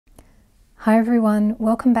Hi everyone,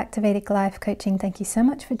 welcome back to Vedic Life Coaching. Thank you so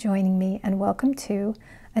much for joining me and welcome to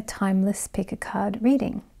a timeless pick a card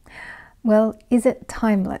reading. Well, is it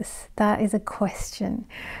timeless? That is a question,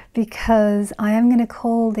 because I am going to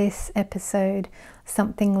call this episode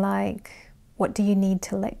something like, what do you need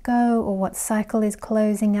to let go, or what cycle is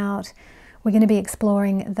closing out? We're going to be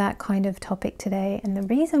exploring that kind of topic today, and the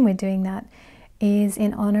reason we're doing that is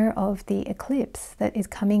in honor of the eclipse that is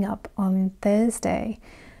coming up on Thursday.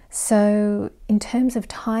 So in terms of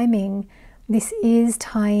timing, this is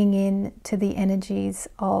tying in to the energies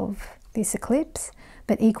of this eclipse,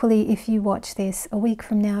 but equally if you watch this a week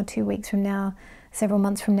from now, 2 weeks from now, several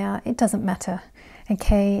months from now, it doesn't matter.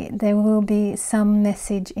 Okay, there will be some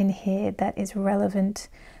message in here that is relevant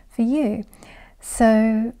for you.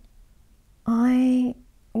 So I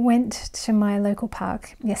went to my local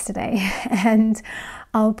park yesterday and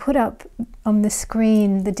I'll put up on the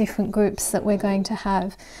screen the different groups that we're going to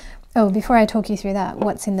have. Oh, before I talk you through that,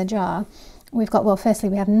 what's in the jar? We've got, well, firstly,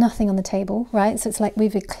 we have nothing on the table, right? So it's like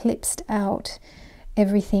we've eclipsed out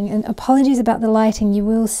everything. And apologies about the lighting. You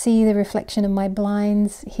will see the reflection of my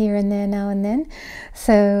blinds here and there now and then.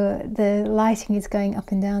 So the lighting is going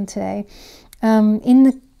up and down today. In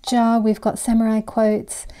the jar, we've got samurai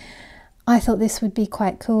quotes. I thought this would be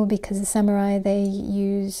quite cool because the samurai, they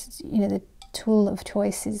use, the tool of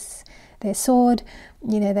choice is their sword.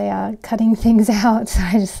 They are cutting things out. So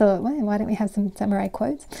I just thought, well, why don't we have some samurai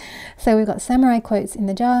quotes? So we've got samurai quotes in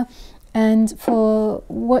the jar. And for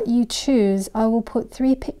what you choose, I will put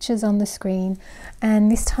 3 pictures on the screen.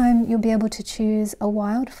 And this time you'll be able to choose a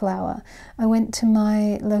wildflower. I went to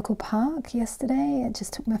my local park yesterday. I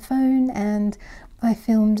just took my phone and I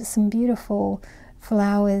filmed some beautiful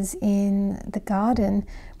flowers in the garden,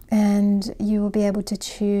 and you will be able to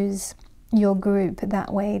choose your group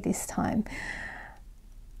that way this time.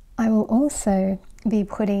 I will also be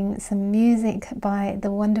putting some music by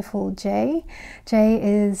the wonderful Jay. Jay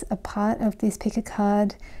is a part of this pick a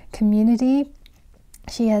card community.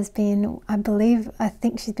 She has been, I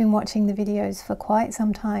think she's been watching the videos for quite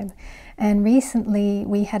some time, and recently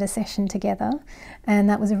we had a session together and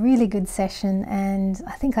that was a really good session, and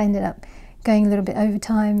I think I ended up going a little bit over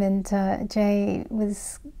time, and Jay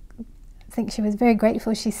was, I think she was very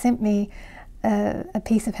grateful. She sent me a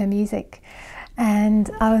piece of her music and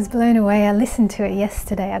I was blown away. I listened to it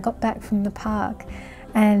yesterday. I got back from the park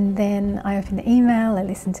and then I opened the email, I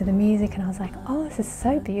listened to the music, and I was like, oh, this is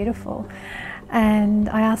so beautiful. And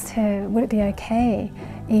I asked her, would it be okay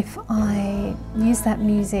if I use that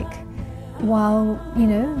music while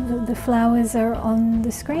the flowers are on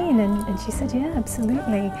the screen? And she said, yeah,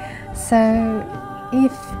 absolutely. So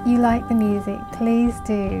if you like the music, please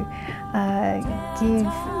do give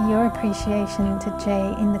your appreciation to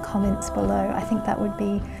Jay in the comments below. I think that would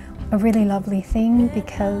be a really lovely thing,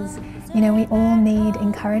 because we all need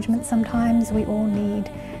encouragement sometimes. We all need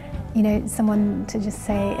someone to just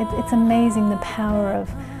say, it's amazing the power of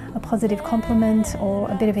a positive compliment or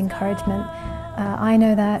a bit of encouragement. I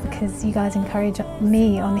know that because you guys encourage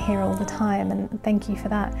me on here all the time, and thank you for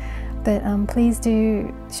that. But please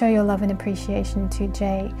do show your love and appreciation to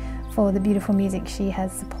Jay for the beautiful music she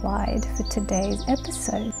has supplied for today's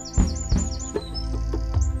episode.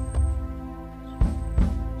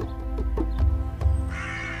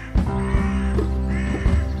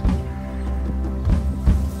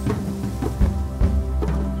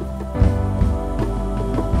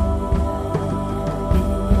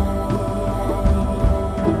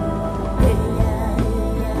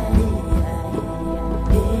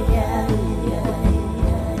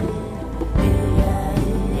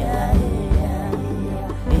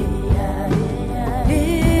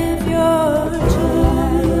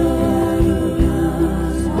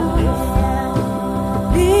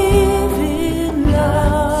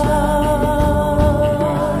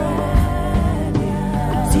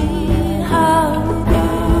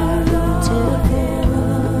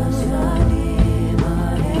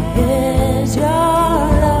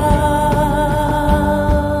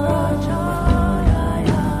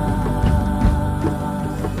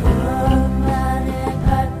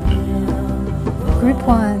 Group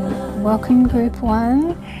 1, welcome Group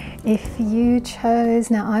 1. If you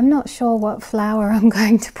chose, now I'm not sure what flower I'm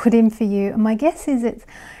going to put in for you. My guess is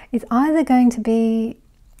it's either going to be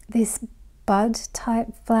this bud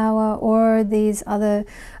type flower or these other,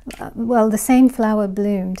 well, the same flower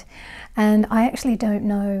bloomed. And I actually don't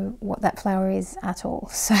know what that flower is at all.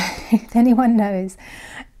 So if anyone knows,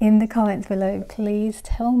 in the comments below, please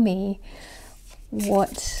tell me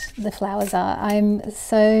what the flowers are. I'm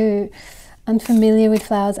so unfamiliar with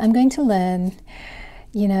flowers. I'm going to learn.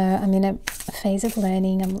 I'm in a phase of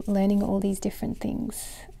learning. I'm learning all these different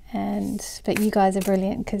things, but you guys are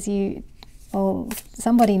brilliant because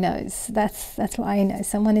somebody knows. That's what I know.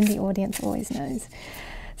 Someone in the audience always knows.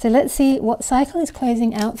 So let's see what cycle is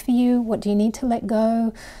closing out for you. What do you need to let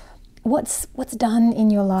go? What's done in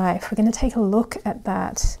your life? We're going to take a look at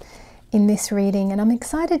that in this reading, and I'm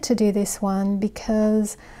excited to do this one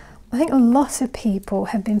because I think a lot of people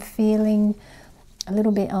have been feeling a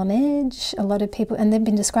little bit on edge. A lot of people, and they've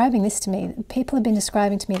been describing this to me, people have been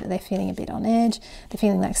describing to me that they're feeling a bit on edge, they're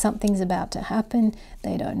feeling like something's about to happen,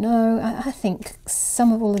 they don't know. I think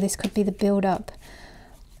some of all of this could be the build-up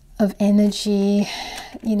of energy,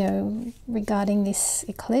 you know, regarding this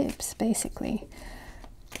eclipse, basically.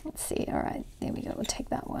 Let's see, all right, there we go, we'll take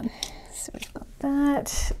that one. So we've got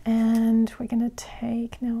that, and we're going to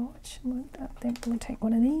take, now, I think we'll take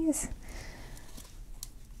one of these.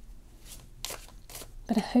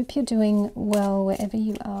 But I hope you're doing well wherever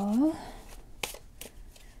you are.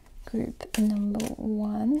 Group number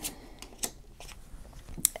 1.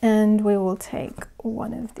 And we will take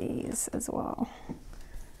one of these as well.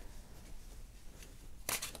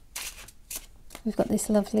 We've got this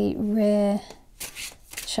lovely rare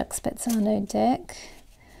Chuck Spezzano deck.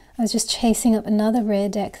 I was just chasing up another rare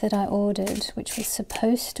deck that I ordered, which was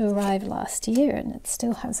supposed to arrive last year, and it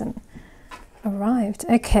still hasn't arrived.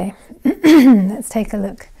 Okay, let's take a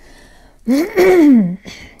look.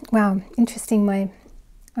 Wow, interesting. I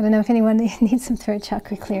don't know if anyone needs some throat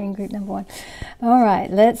chakra clearing, group number 1. All right,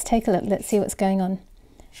 let's take a look. Let's see what's going on.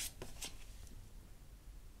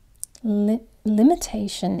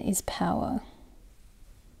 Limitation is power.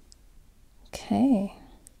 Okay.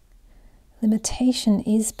 Limitation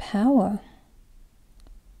is power.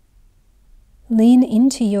 Lean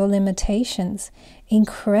into your limitations.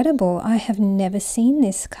 Incredible. I have never seen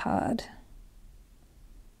this card.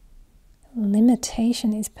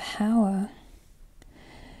 Limitation is power.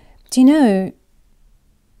 Do you know,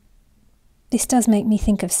 this does make me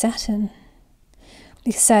think of Saturn,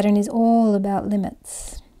 because Saturn is all about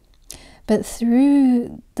limits. But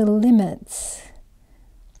through the limits,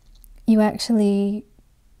 you actually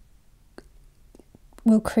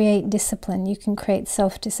will create discipline. You can create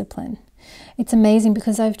self-discipline. It's amazing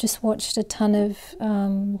because I've just watched a ton of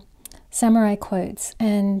samurai quotes,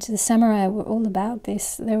 and the samurai were all about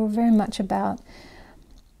this. They were very much about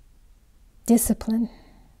discipline.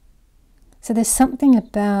 So there's something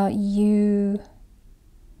about you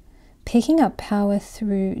picking up power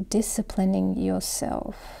through disciplining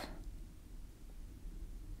yourself.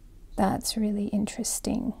 That's really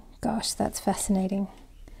interesting. Gosh, that's fascinating.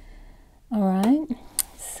 All right,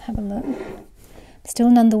 let's have a look. Still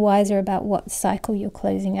none the wiser about what cycle you're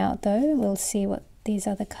closing out, though. We'll see what these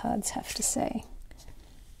other cards have to say.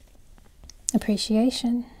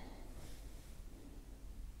 Appreciation.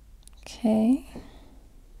 Okay.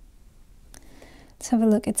 Let's have a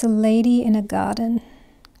look. It's a lady in a garden.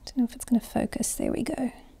 I don't know if it's going to focus. There we go.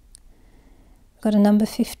 We've got a number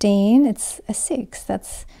 15. It's a 6.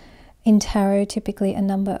 That's in tarot typically a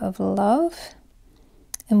number of love.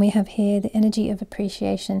 And we have here the energy of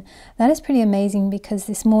appreciation. That is pretty amazing because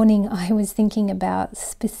this morning I was thinking about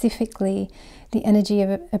specifically the energy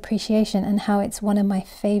of appreciation and how it's one of my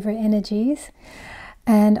favorite energies.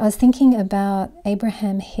 And I was thinking about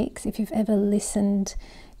Abraham Hicks. If you've ever listened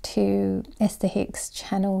to Esther Hicks'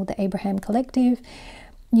 channel, The Abraham Collective,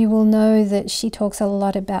 you will know that she talks a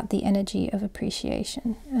lot about the energy of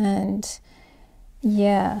appreciation. And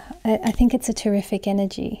yeah, I think it's a terrific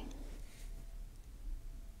energy.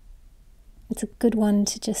 It's a good one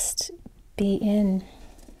to just be in.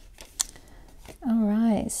 All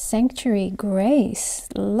right, Sanctuary Grace.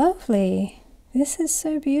 Lovely. This is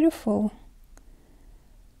so beautiful.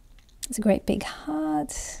 It's a great big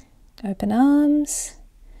heart. Open arms.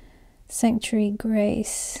 Sanctuary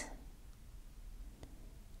Grace.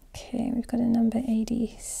 Okay, we've got a number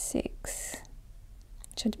 86.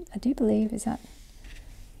 Which I do believe is at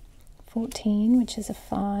 14, which is a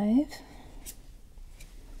 5.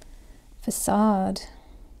 Facade.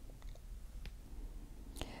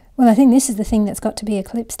 Well, I think this is the thing that's got to be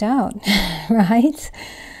eclipsed out, right?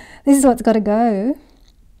 This is what's got to go.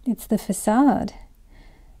 It's the facade.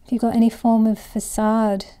 If you've got any form of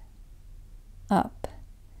facade up,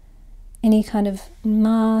 any kind of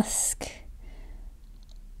mask,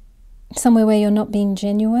 somewhere where you're not being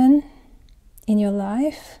genuine in your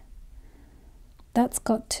life,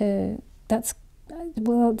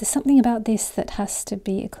 well, there's something about this that has to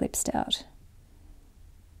be eclipsed out.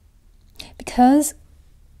 Because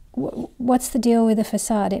what's the deal with a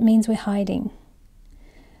facade? It means we're hiding.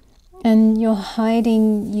 And you're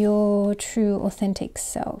hiding your true, authentic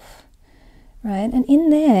self, right? And in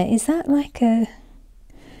there, is that like a...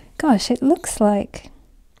 Gosh, it looks like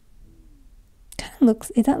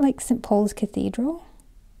looks, is that like St. Paul's Cathedral?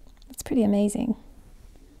 It's pretty amazing.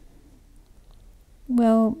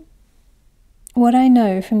 Well, what I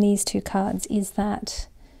know from these two cards is that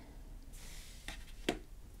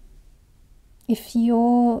if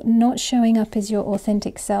you're not showing up as your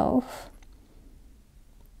authentic self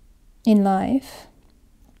in life,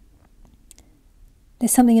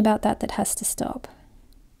 there's something about that that has to stop.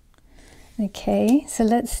 Okay, so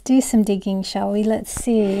let's do some digging, shall we? Let's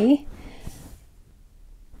see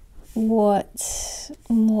what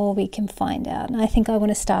more we can find out. And I think I want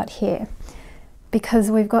to start here because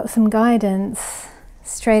we've got some guidance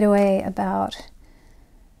straight away about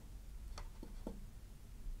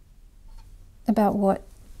what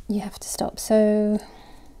you have to stop. So,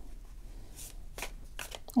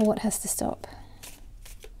 or what has to stop,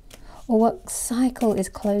 or what cycle is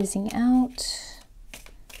closing out.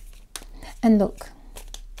 And look,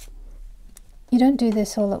 you don't do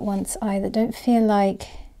this all at once either. Don't feel like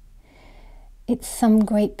it's some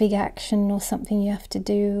great big action or something you have to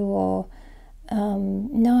do, or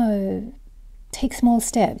no, take small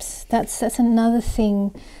steps. That's another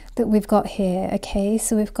thing that we've got here. Okay,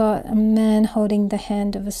 so we've got a man holding the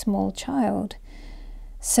hand of a small child.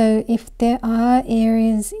 So if there are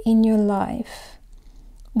areas in your life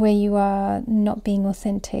where you are not being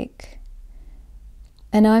authentic,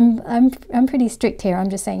 and I'm pretty strict here. I'm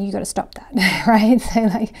just saying you got to stop that, right? So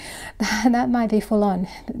like that might be full on,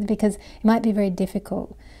 because it might be very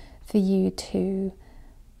difficult for you to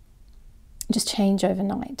just change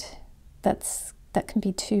overnight. That can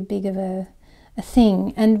be too big of a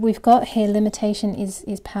thing. And we've got here limitation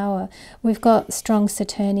is power. We've got strong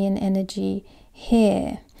Saturnian energy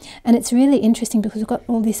here. And it's really interesting because we've got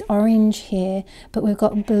all this orange here, but we've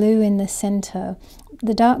got blue in the center.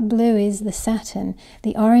 The dark blue is the Saturn.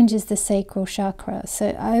 The orange is the sacral chakra.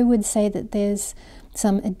 So I would say that there's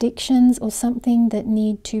some addictions or something that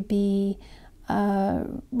need to be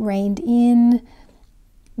reined in,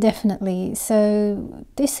 definitely. So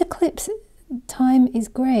this eclipse time is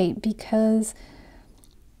great because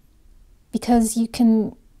you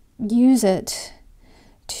can use it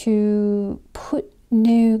to put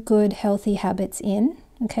new, good, healthy habits in.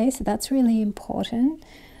 Okay, so that's really important.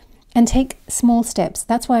 And take small steps.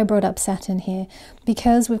 That's why I brought up Saturn here,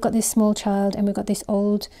 because we've got this small child and we've got this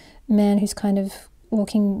old man who's kind of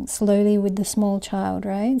walking slowly with the small child,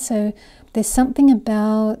 right? So there's something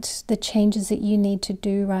about the changes that you need to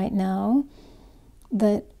do right now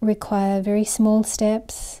that require very small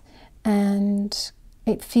steps, and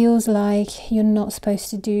it feels like you're not supposed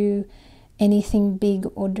to do anything big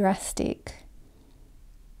or drastic.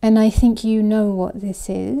 And I think you know what this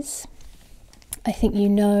is. I think you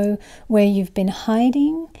know where you've been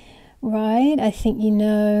hiding, right? I think you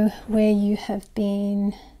know where you have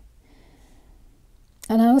been.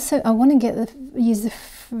 And I want to use the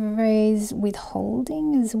phrase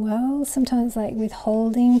withholding as well. Sometimes like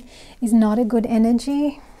withholding is not a good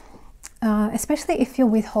energy, especially if you're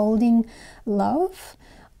withholding love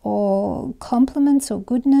or compliments or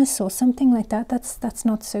goodness or something like that. That's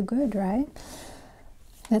not so good, right?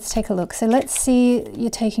 Let's take a look. So let's see, you're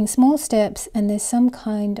taking small steps and there's some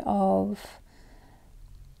kind of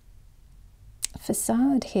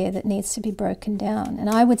facade here that needs to be broken down. And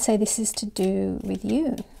I would say this is to do with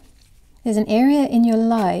you. There's an area in your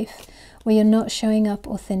life where you're not showing up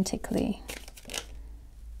authentically.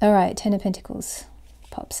 All right, Ten of Pentacles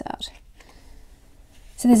pops out.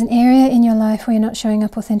 So there's an area in your life where you're not showing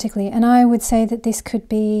up authentically. And I would say that this could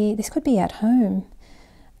be at home.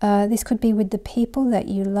 This could be with the people that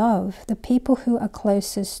you love, the people who are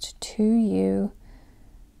closest to you.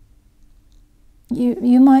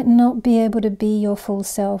 You might not be able to be your full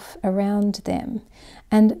self around them.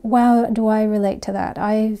 And wow, do I relate to that.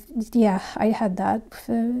 I had that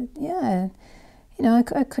for,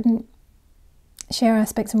 I couldn't share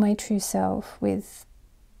aspects of my true self with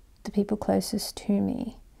the people closest to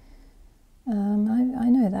me. I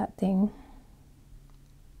know that thing.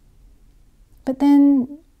 But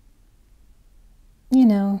then,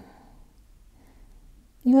 you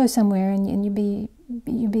go somewhere and you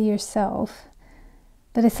be yourself,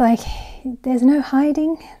 but it's like there's no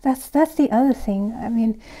hiding. That's the other thing. I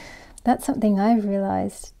mean, that's something I've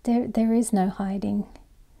realized. There is no hiding.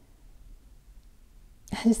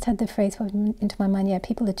 I just had the phrase pop into my mind. Yeah,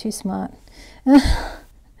 people are too smart.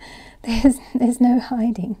 There's no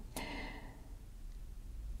hiding.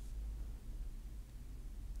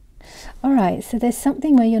 All right, so there's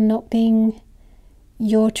something where you're not being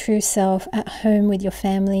your true self at home with your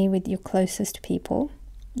family, with your closest people,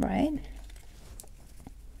 right?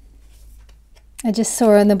 I just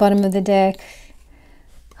saw on the bottom of the deck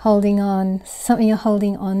holding on, something you're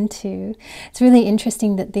holding on to. It's really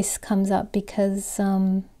interesting that this comes up because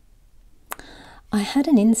I had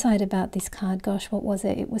an insight about this card. Gosh, what was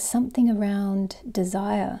it? It was something around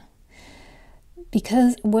desire.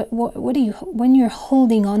 Because what do you, when you're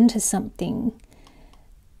holding on to something,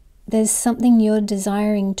 there's something you're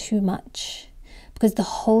desiring too much, because the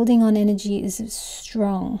holding on energy is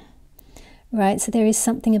strong, right? So there is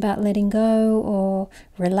something about letting go or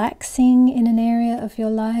relaxing in an area of your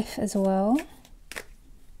life as well.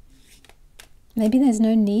 Maybe there's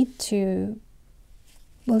no need to,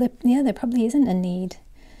 well, there probably isn't a need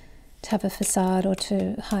to have a facade or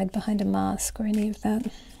to hide behind a mask or any of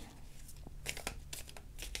that.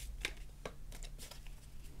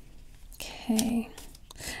 Okay,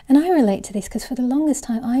 and I relate to this because for the longest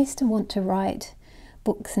time I used to want to write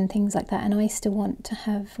books and things like that, and I used to want to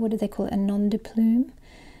have, what do they call it, a nom de plume,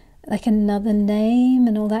 like another name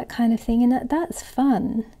and all that kind of thing, and that's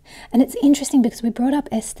fun. And it's interesting because we brought up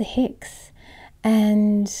Esther Hicks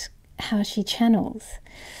and how she channels,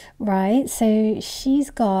 right? So she's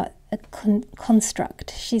got a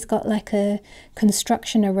construct, she's got like a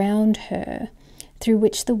construction around her through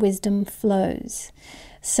which the wisdom flows.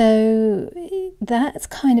 So that's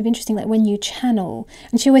kind of interesting, like when you channel,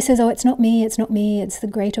 and she always says, oh, it's not me, it's the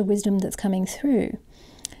greater wisdom that's coming through,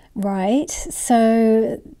 right?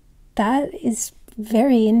 So that is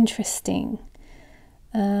very interesting.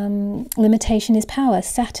 Limitation is power,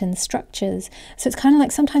 Saturn, structures. So it's kind of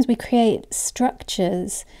like sometimes we create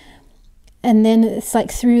structures, and then it's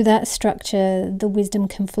like through that structure the wisdom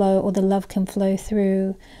can flow, or the love can flow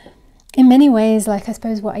through. In many ways, like I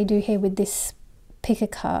suppose what I do here with this pick a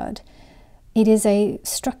card, it is a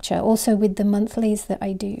structure. Also with the monthlies that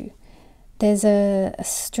I do, there's a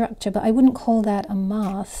structure, but I wouldn't call that a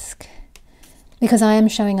mask, because I am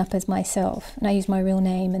showing up as myself and I use my real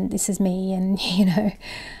name and this is me, and you know.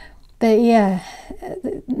 But yeah,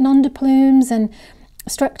 nom de plumes and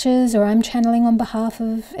structures, or I'm channeling on behalf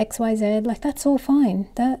of XYZ, like that's all fine.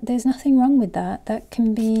 There's nothing wrong with that. That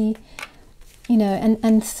can be, you know,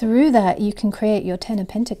 and through that you can create your 10 of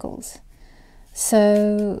Pentacles.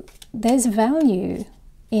 So there's value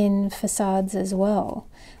in facades as well.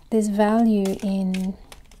 There's value in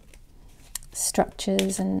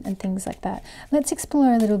structures and things like that. Let's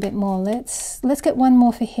explore a little bit more. Let's get one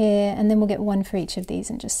more for here, and then we'll get one for each of these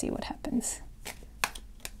and just see what happens.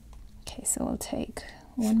 Okay, so we'll take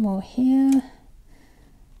one more here.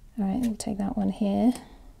 All right, we'll take that one here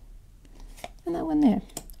and that one there.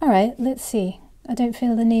 All right, let's see. I don't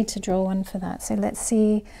feel the need to draw one for that. So let's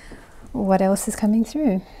see what else is coming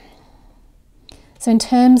through. So in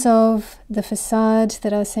terms of the facade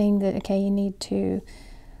that I was saying, that okay, you need to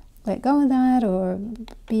let go of that or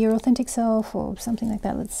be your authentic self or something like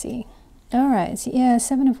that. Let's see. All right, so yeah,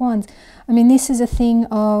 7 of Wands. I mean, this is a thing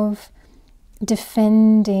of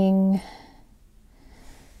defending.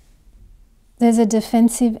 There's a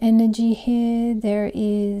defensive energy here. There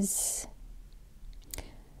is,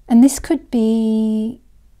 and this could be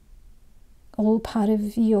all part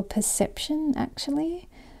of your perception actually,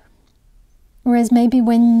 whereas maybe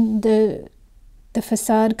when the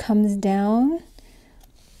facade comes down,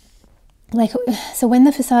 like, so when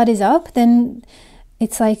the facade is up, then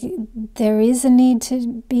it's like there is a need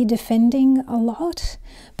to be defending a lot,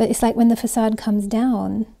 but it's like when the facade comes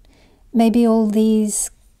down, maybe all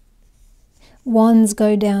these wands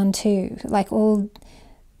go down too, like all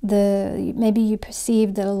the, maybe you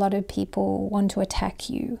perceive that a lot of people want to attack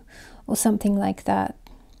you or something like that,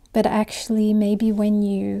 but actually maybe when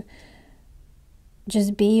you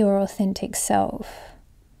just be your authentic self,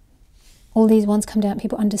 all these wands come down,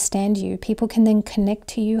 people understand you, people can then connect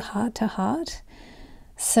to you heart to heart.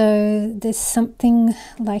 So there's something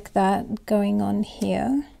like that going on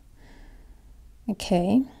here.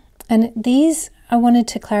 Okay, and these I wanted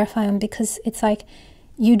to clarify on because it's like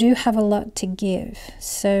you do have a lot to give.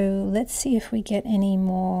 So let's see if we get any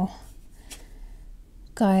more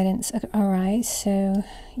guidance. All right, so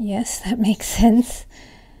yes, that makes sense.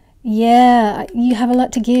 Yeah, you have a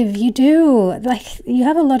lot to give. You do. Like, you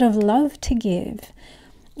have a lot of love to give,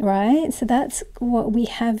 right? So that's what we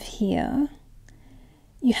have here.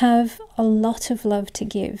 You have a lot of love to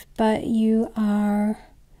give, but you are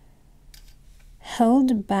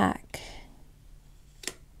held back.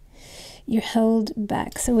 You're held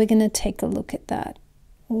back. So we're going to take a look at that.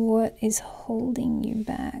 What is holding you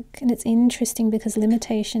back? And it's interesting because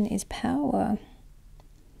limitation is power.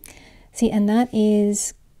 See, and that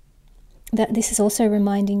this is also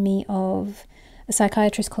reminding me of a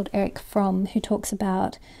psychiatrist called Eric Fromm, who talks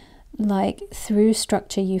about, like, through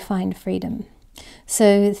structure you find freedom.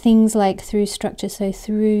 So things like through structure, so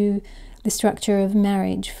through the structure of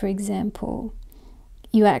marriage, for example,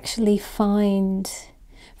 you actually find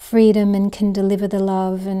freedom and can deliver the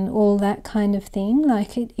love and all that kind of thing.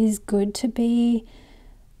 Like, it is good to be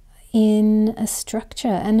in a structure.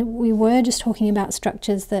 And we were just talking about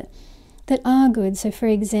structures that are good. So for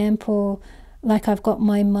example, like, I've got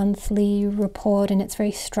my monthly report and it's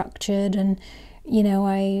very structured, and you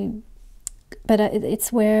know,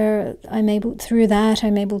 it's where I'm able, through that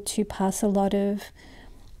I'm able to pass a lot of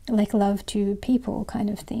like love to people, kind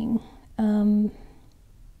of thing.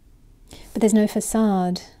 But there's no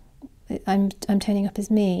facade. I'm turning up as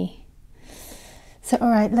me. So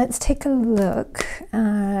all right, let's take a look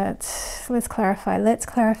at, let's clarify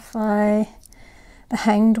the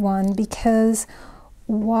Hanged One, because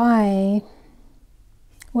what's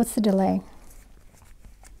the delay?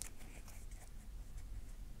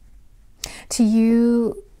 To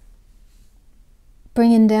you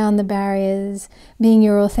bringing down the barriers, being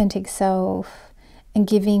your authentic self, and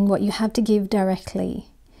giving what you have to give directly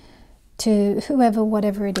to whoever,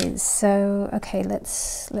 whatever it is. So okay,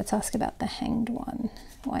 let's ask about the Hanged One.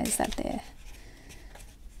 Why is that there?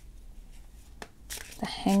 The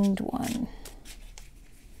Hanged One,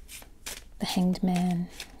 the Hanged Man.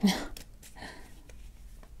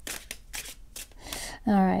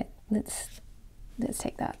 All right, let's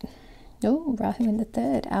take that. Oh, Rahu in the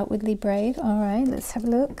third, outwardly brave. All right, let's have a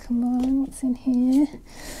look. Come on, what's in here?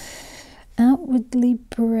 Outwardly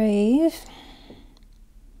brave,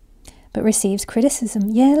 but receives criticism.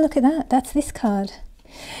 Yeah, look at that. That's this card.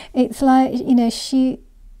 It's like, you know, she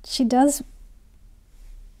does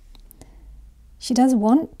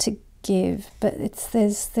want to give, but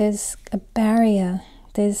there's a barrier.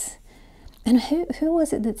 And who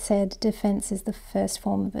was it that said defense is the first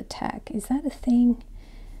form of attack? Is that a thing?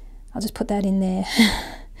 I'll just put that in there.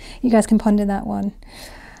 You guys can ponder that one.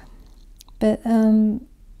 But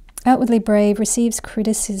outwardly brave, receives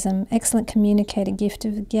criticism, excellent communicator, gift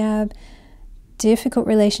of the gab, difficult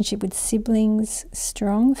relationship with siblings,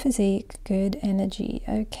 strong physique, good energy.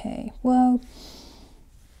 Okay, well,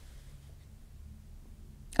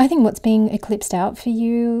 I think what's being eclipsed out for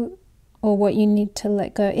you, or what you need to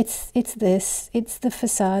let go, it's the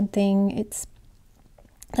facade thing.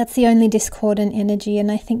 That's the only discordant energy, and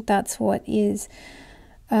I think that's what is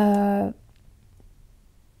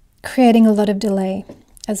creating a lot of delay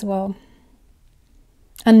as well.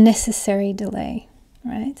 Unnecessary delay,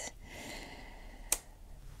 right?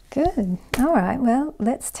 Good. All right, well,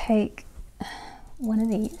 let's take one of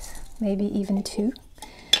these, maybe even two,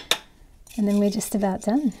 and then we're just about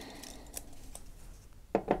done.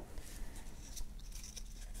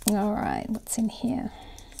 All right, what's in here?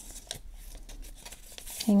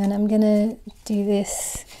 Hang on, I'm gonna do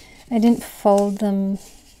this. I didn't fold them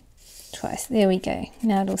twice. There we go.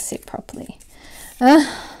 Now it'll sit properly.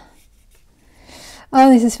 Oh,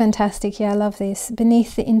 this is fantastic. Yeah, I love this.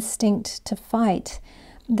 Beneath the instinct to fight,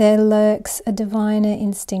 there lurks a diviner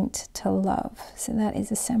instinct to love. So that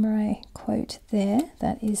is a samurai quote there.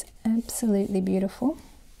 That is absolutely beautiful.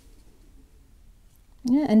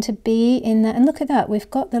 Yeah, and to be in that, and look at that,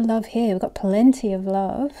 we've got the love here. We've got plenty of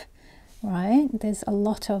love. Right, there's a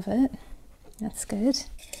lot of it. That's good.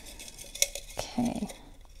 Okay.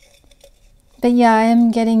 But yeah, I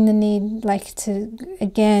am getting the need, like, to,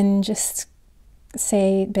 again, just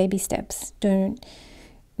say baby steps. Don't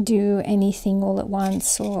do anything all at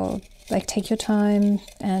once, or like take your time.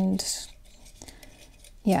 And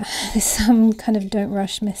yeah, there's some kind of don't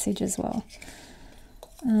rush message as well.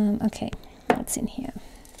 Okay, what's in here?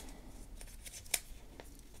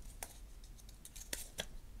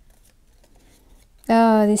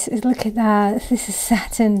 Oh, look at that. This is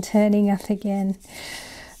Saturn turning up again.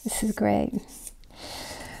 This is great.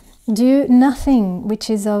 Do nothing which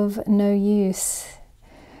is of no use.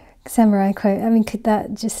 Samurai quote. I mean, could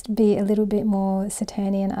that just be a little bit more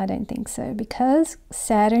Saturnian? I don't think so, because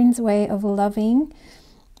Saturn's way of loving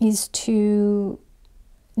is to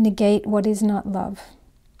negate what is not love.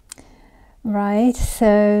 Right?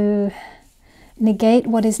 So negate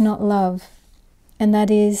what is not love. And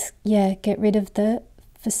that is, yeah, get rid of the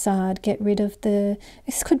facade, get rid of the,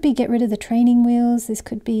 this could be get rid of the training wheels, this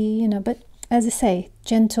could be, you know, but as I say,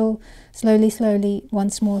 gentle, slowly,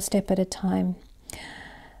 one small step at a time.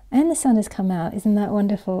 And the sun has come out, isn't that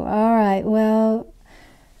wonderful? All right, well,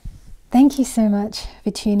 thank you so much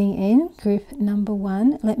for tuning in, group number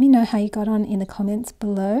 1. Let me know how you got on in the comments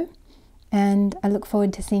below, and I look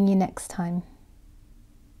forward to seeing you next time.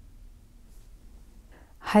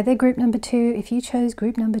 Hi there, group number 2. If you chose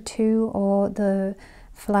group number 2, or the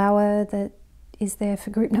flower that is there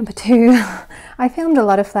for group number 2, I filmed a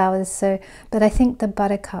lot of flowers, but I think the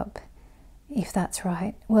buttercup if that's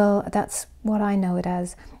right. Well, that's what I know it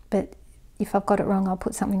as, but if I've got it wrong, I'll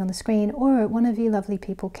put something on the screen, or one of you lovely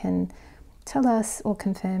people can tell us or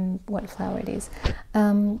confirm what flower it is.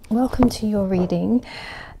 Welcome to your reading.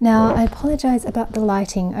 Now, I apologize about the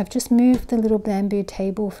lighting. I've just moved the little bamboo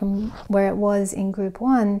table from where it was in group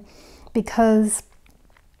 1 because,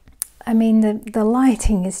 I mean, the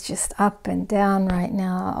lighting is just up and down right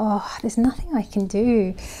now. Oh, there's nothing I can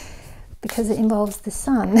do because it involves the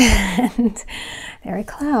sun and there are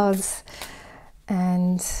clouds.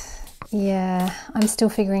 And yeah, I'm still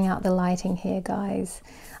figuring out the lighting here, guys.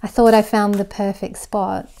 I thought I found the perfect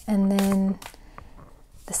spot, and then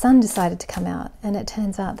the sun decided to come out, and it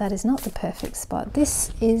turns out that is not the perfect spot.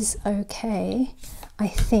 This is okay, I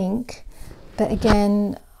think, but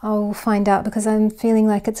again, I'll find out because I'm feeling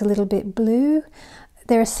like it's a little bit blue.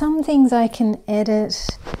 There are some things I can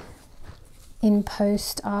edit in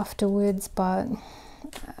post afterwards, but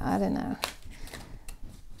I don't know.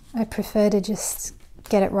 I prefer to just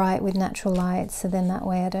get it right with natural light, so then that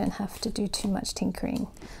way I don't have to do too much tinkering.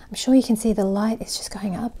 I'm sure you can see the light is just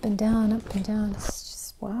going up and down, up and down. It's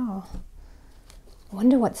just, wow. I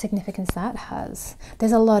wonder what significance that has.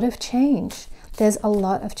 There's a lot of change. There's a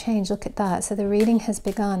lot of change. Look at that. So the reading has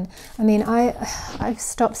begun. I mean, I've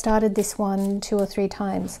started this one 2 or 3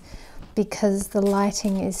 times because the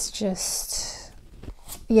lighting is just,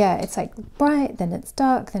 yeah, it's like bright, then it's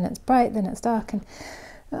dark, then it's bright, then it's dark, and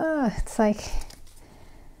it's like,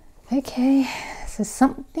 okay, so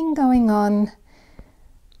something going on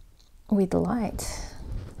with light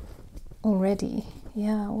already.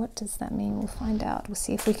 Yeah, what does that mean? We'll find out. We'll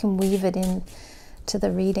see if we can weave it in to the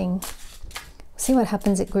reading. We'll see what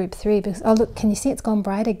happens at group 3. Because, oh look, can you see it's gone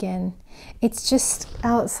bright again? It's just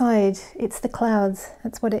outside. It's the clouds.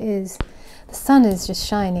 That's what it is. The sun is just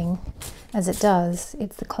shining as it does.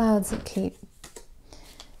 It's the clouds that keep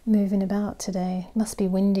moving about today. It must be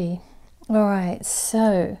windy. All right,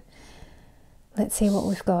 so let's see what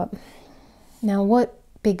we've got. Now, what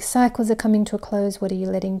big cycles are coming to a close? What are you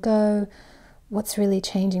letting go? What's really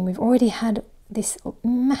changing? We've already had this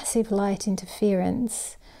massive light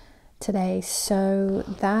interference today, so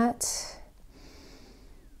that,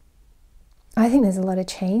 I think there's a lot of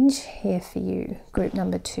change here for you, group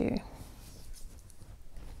number 2.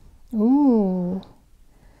 Ooh,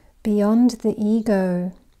 beyond the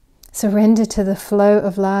ego. Surrender to the flow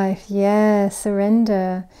of life. Yeah,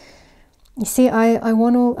 surrender. You see, I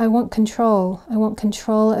want control. I want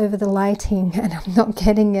control over the lighting, and I'm not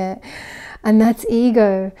getting it. And that's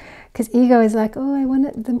ego, because ego is like, oh, I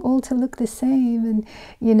want them all to look the same, and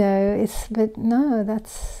you know, but no,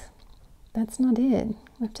 that's not it.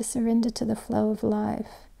 We have to surrender to the flow of life.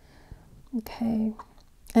 Okay,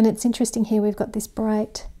 and it's interesting here. We've got this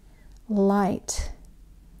bright light,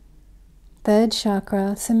 3rd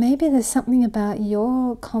chakra. So maybe there's something about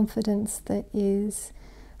your confidence that is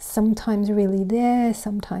sometimes really there,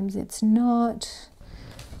 sometimes it's not.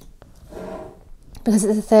 Because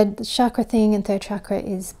it's a 3rd chakra thing, and 3rd chakra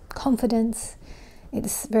is confidence.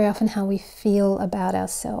 It's very often how we feel about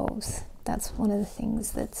ourselves. That's one of the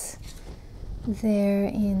things that's there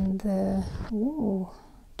in the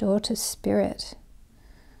daughter spirit.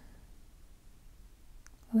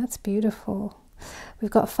 Well, that's beautiful.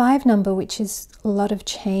 We've got 5 number, which is a lot of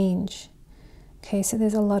change. Okay, so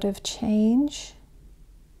there's a lot of change.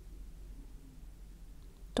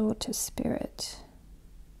 Daughter spirit.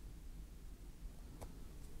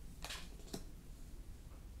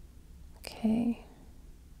 Okay.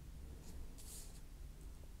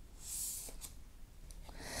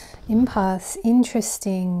 Impasse,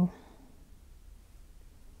 interesting.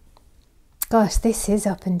 Gosh, this is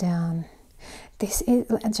up and down. This is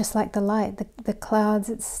just like the light, the clouds,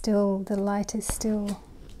 it's still, the light is still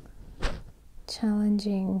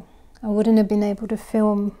challenging. I wouldn't have been able to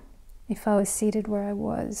film if I was seated where I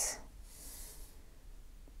was.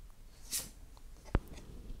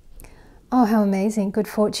 Oh, how amazing. Good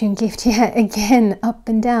fortune gift. Yeah, again, up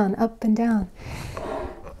and down, up and down.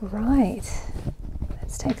 Right.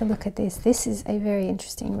 Let's take a look at this. This is a very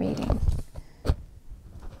interesting reading.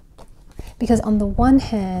 Because on the one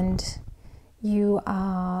hand, you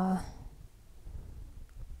are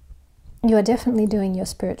definitely doing your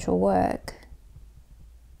spiritual work.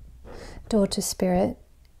 Daughter spirit.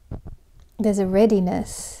 There's a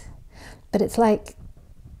readiness, but it's like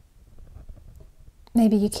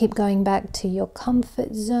maybe you keep going back to your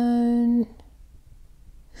comfort zone.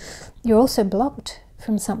 You're also blocked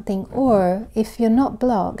from something, or if you're not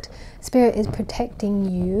blocked, Spirit is protecting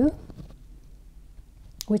you,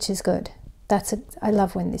 which is good. I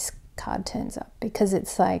love when this card turns up, because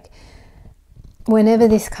it's like, whenever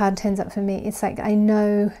this card turns up for me, it's like I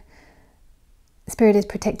know, Spirit is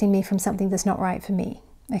protecting me from something that's not right for me.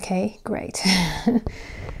 Okay, great.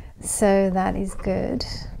 So that is good.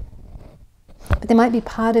 But there might be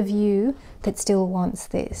part of you that still wants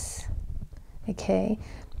this. Okay,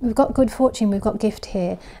 we've got good fortune, we've got gift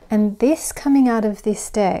here. And this coming out of this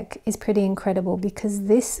deck is pretty incredible, because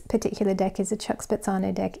this particular deck is a Chuck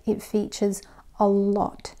Spezzano deck. It features a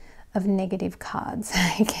lot of negative cards.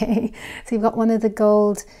 Okay, so you've got one of the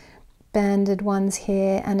gold banded ones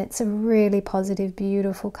here, and it's a really positive,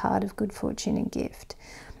 beautiful card of good fortune and gift.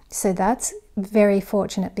 So that's very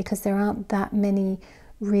fortunate, because there aren't that many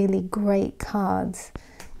really great cards.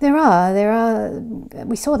 There are,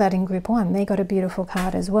 we saw that in group 1, they got a beautiful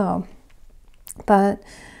card as well. But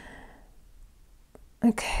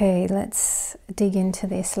okay, let's dig into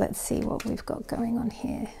this. Let's see what we've got going on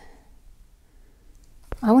here.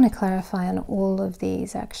 I want to clarify on all of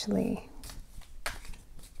these actually.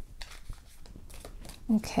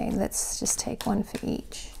 Okay, let's just take one for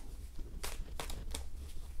each.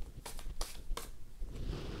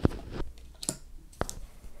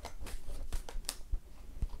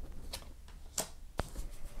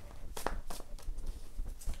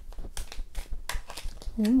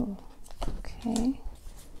 Ooh, okay.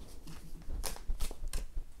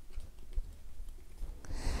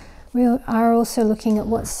 We are also looking at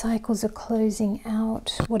what cycles are closing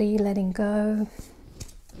out. What are you letting go?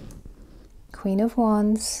 Queen of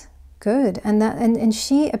Wands, good. And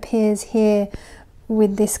she appears here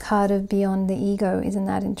with this card of beyond the ego. Isn't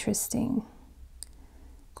that interesting?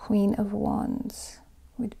 Queen of Wands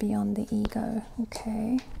with beyond the ego.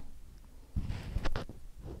 Okay.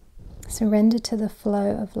 Surrender to the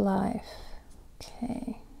flow of life.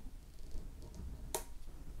 Okay.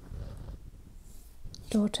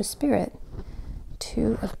 Daughter Spirit,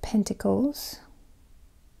 Two of Pentacles.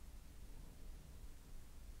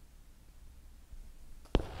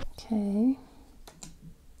 Okay.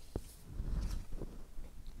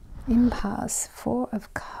 Impasse, Four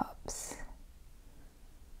of Cups.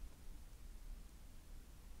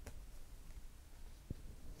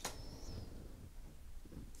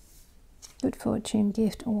 Good fortune,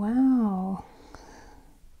 gift. Wow.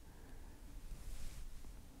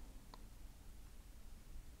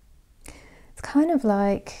 It's kind of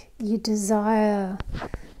like you desire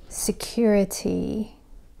security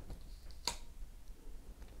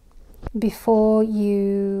before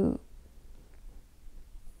you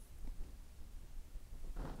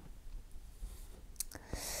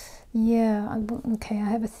okay, I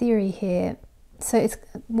have a theory here. So it's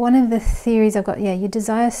one of the theories I've got. Yeah, you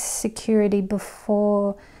desire security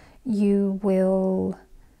before you will,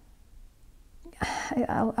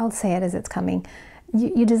 I'll say it as it's coming.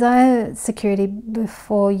 You desire security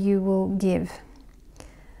before you will give,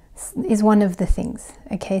 is one of the things.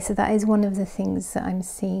 Okay, so that is one of the things that I'm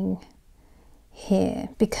seeing here,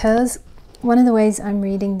 because one of the ways I'm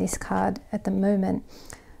reading this card at the moment,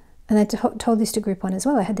 and I told this to group 1 as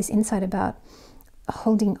well, I had this insight about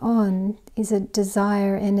holding on is a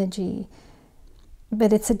desire energy,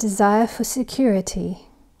 but it's a desire for security.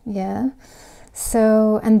 Yeah,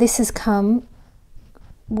 so, and this has come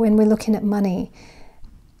when we're looking at money.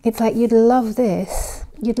 It's like you'd love this,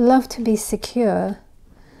 you'd love to be secure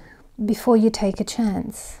before you take a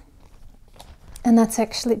chance. And that's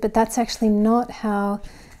actually not how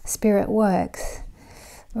Spirit works,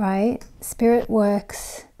 right? Spirit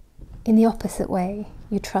works in the opposite way.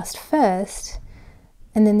 You trust first,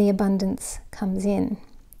 and then the abundance comes in.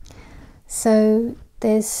 So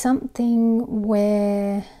there's something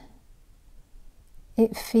where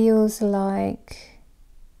it feels like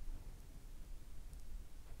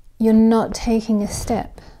you're not taking a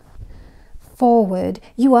step forward.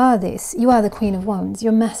 You are this. You are the Queen of Wands.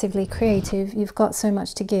 You're massively creative. You've got so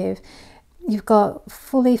much to give. You've got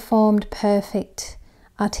fully formed, perfect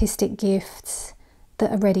artistic gifts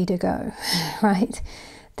that are ready to go, right?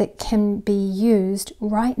 That can be used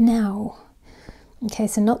right now. Okay,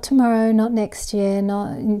 so not tomorrow, not next year,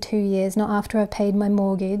 not in 2 years, not after I've paid my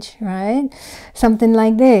mortgage, right? Something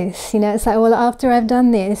like this, you know, it's like, well, after I've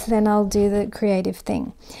done this, then I'll do the creative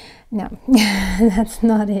thing. No, that's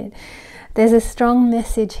not it. There's a strong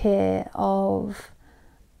message here of,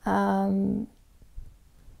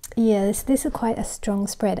 this is quite a strong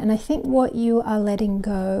spread. And I think what you are letting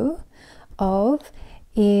go of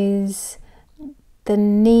is the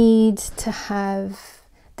need to have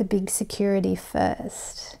the big security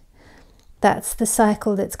first. That's the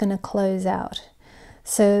cycle that's going to close out.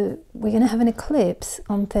 So we're going to have an eclipse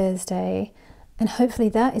on Thursday, and hopefully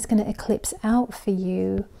that is going to eclipse out for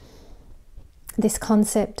you this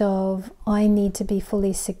concept of, I need to be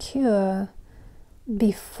fully secure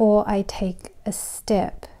before I take a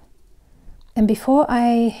step. And before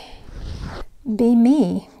I be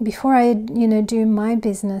me, before I, do my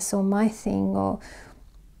business or my thing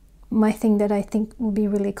that I think will be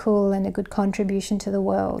really cool and a good contribution to the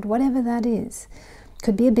world, whatever that is.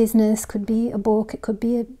 Could be a business, could be a book, it could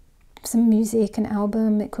be some music, an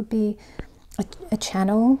album, it could be a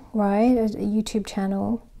channel, right? A YouTube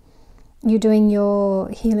channel. You're doing your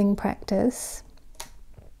healing practice.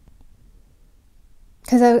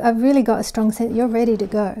 Because I've really got a strong sense, you're ready to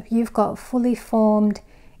go. You've got fully formed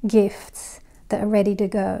gifts that are ready to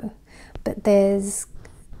go. But there's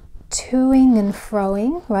toing and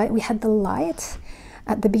froing, right? We had the light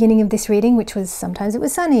at the beginning of this reading, which was sometimes it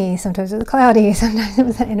was sunny, sometimes it was cloudy, sometimes it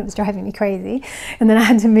was, and it was driving me crazy. And then I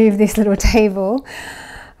had to move this little table,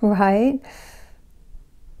 right?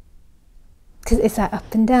 Because it's that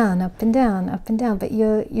up and down, up and down, up and down, but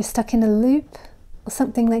you're stuck in a loop or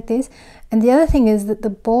something like this. And the other thing is that the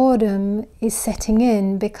boredom is setting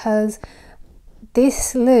in, because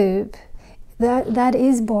this loop, that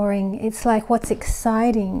is boring. It's like what's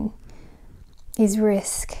exciting is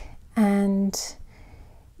risk, and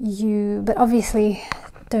but obviously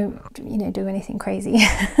don't do anything crazy.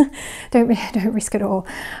 don't risk it all.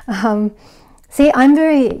 See, I'm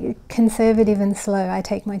very conservative and slow. I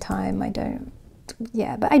take my time.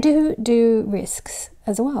 But I do risks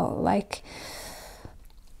as well. Like,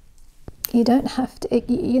 you don't have to,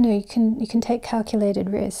 you can take calculated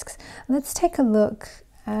risks. Let's take a look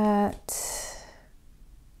at,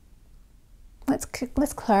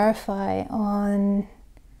 let's clarify on,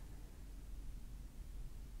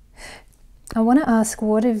 I want to ask,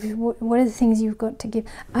 what are the things you've got to give?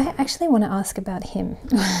 I actually want to ask about him.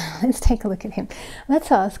 Let's take a look at him.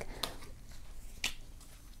 Let's ask,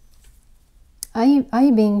 are you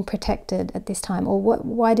being protected at this time? Or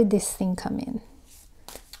why did this thing come in?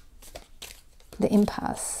 The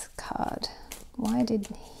impasse card. Why did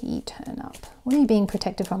he turn up? What are you being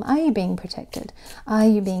protected from? Are you being protected? Are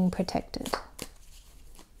you being protected?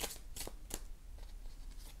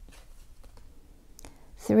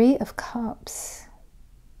 Three of Cups.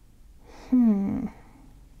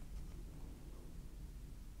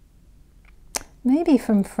 Maybe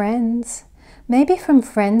from friends. Maybe from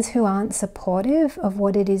friends who aren't supportive of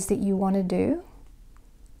what it is that you want to do.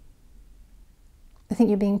 I think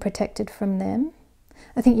you're being protected from them.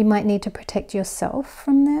 I think you might need to protect yourself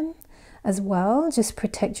from them as well. Just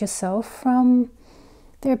protect yourself from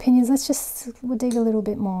their opinions. We'll dig a little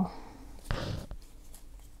bit more.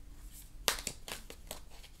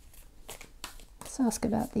 Let's ask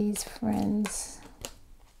about these friends.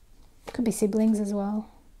 Could be siblings as well.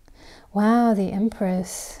 Wow, the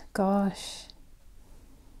Empress. Gosh.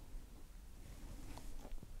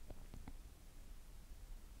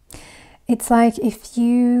 It's like, if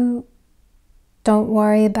you don't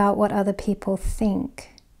worry about what other people think,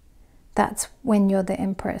 that's when you're the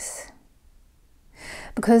Empress.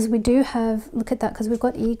 Because we do have, look at that, because we've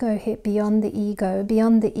got ego here, beyond the ego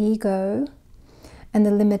and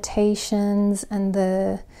the limitations and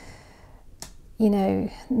the,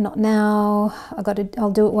 not now,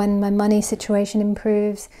 I'll do it when my money situation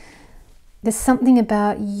improves. There's something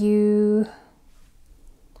about you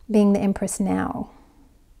being the Empress now.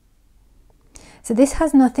 So this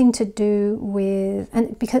has nothing to do with,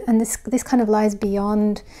 and this kind of lies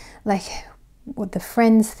beyond like what the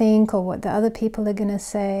friends think or what the other people are going to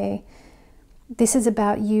say. This is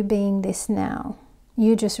about you being this now.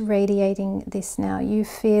 You just radiating this now. You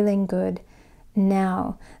feeling good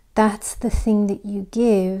now. That's the thing that you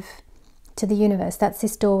give to the universe. That's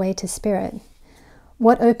this doorway to spirit.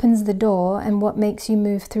 What opens the door and what makes you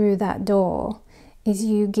move through that door is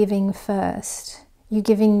you giving first. You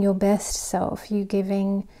giving your best self, you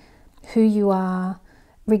giving who you are,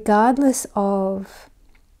 regardless of,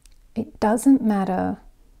 it doesn't matter,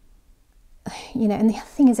 and the other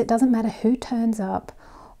thing is, it doesn't matter who turns up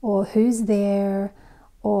or who's there,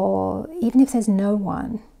 or even if there's no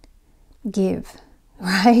one, give,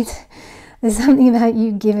 right? There's something about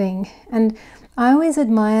you giving. And I always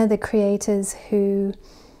admire the creators who,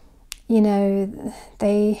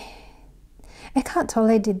 Eckhart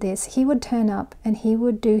Tolle did this. He would turn up and he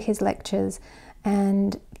would do his lectures,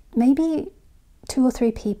 and maybe 2 or 3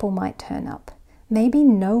 people might turn up. Maybe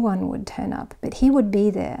no one would turn up, but he would be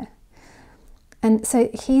there. And so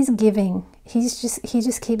he's giving. He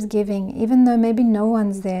just keeps giving, even though maybe no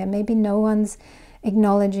one's there, maybe no one's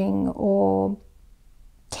acknowledging or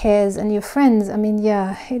cares. And your friends, I mean,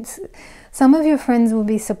 yeah, some of your friends will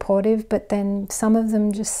be supportive, but then some of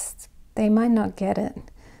them they might not get it.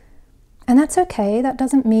 And that's okay. That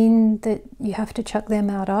doesn't mean that you have to chuck them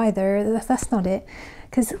out either. That's not it.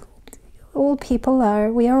 Because all people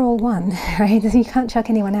are, we are all one, right? You can't chuck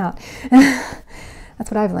anyone out. That's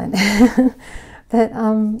what I've learned. But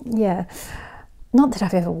yeah, not that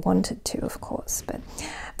I've ever wanted to, of course, but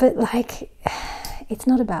like, it's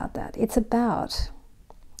not about that. It's about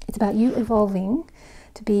you evolving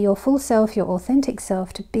to be your full self, your authentic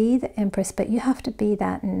self, to be the Empress, but you have to be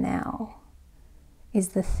that now, is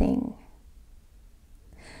the thing.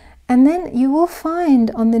 And then you will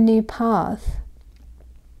find on the new path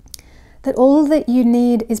that all that you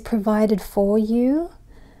need is provided for you.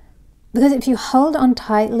 Because if you hold on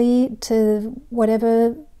tightly to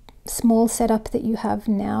whatever small setup that you have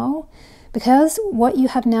now, because what you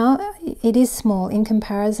have now, it is small in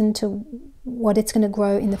comparison to what it's going to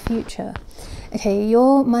grow in the future. Okay,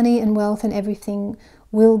 your money and wealth and everything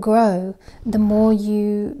will grow the more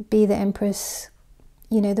you be the Empress.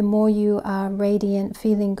 You know, the more you are radiant,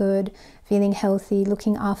 feeling good, feeling healthy,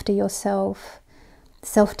 looking after yourself,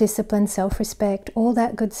 self-discipline, self-respect, all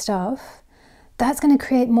that good stuff, that's going to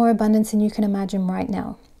create more abundance than you can imagine right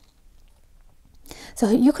now. So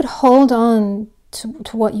you could hold on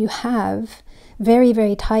to what you have very,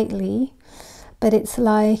 very tightly, but it's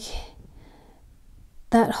like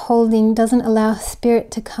that holding doesn't allow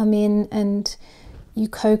spirit to come in and you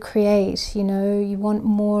co-create, you know, you want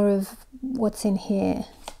more of what's in here.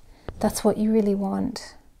 That's what you really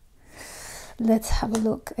want. Let's have a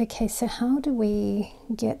look. Okay, so how do we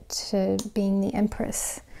get to being the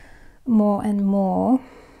Empress more and more?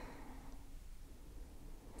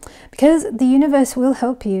 Because the universe will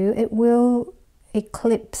help you. It will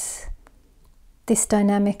eclipse this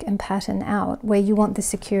dynamic and pattern out where you want the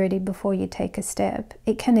security before you take a step.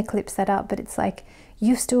 It can eclipse that out, but it's like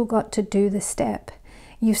you've still got to do the step.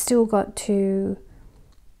 You've still got to,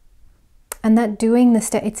 and that doing the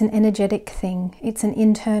step, it's an energetic thing. It's an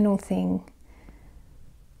internal thing.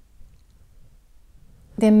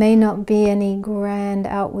 There may not be any grand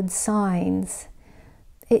outward signs.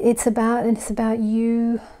 It's about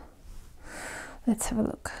you. Let's have a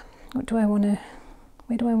look. Where do I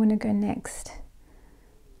want to go next?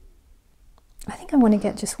 I think I want to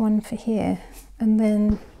get just one for here, and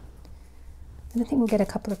then I think we'll get a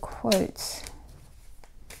couple of quotes.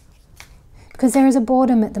 Because there is a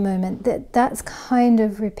boredom at the moment that's kind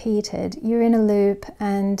of repeated. You're in a loop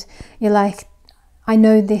and you're like, I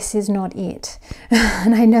know this is not it.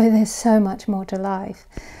 And I know there's so much more to life.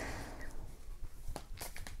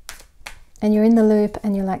 And you're in the loop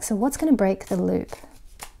and you're like, so what's going to break the loop?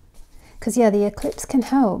 Because yeah, the eclipse can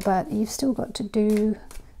help, but you've still got to do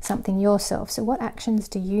something yourself. So what actions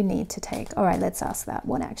do you need to take? All right, let's ask that.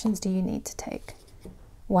 What actions do you need to take?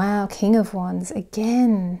 Wow, King of Wands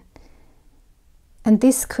again. And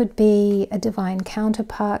this could be a divine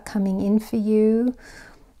counterpart coming in for you,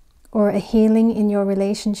 or a healing in your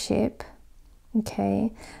relationship.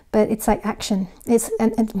 Okay, but it's like action.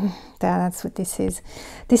 And that's what this is.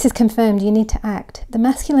 This is confirmed. You need to act. The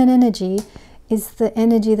masculine energy is the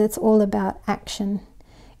energy that's all about action.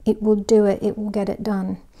 It will do it. It will get it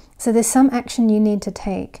done. So there's some action you need to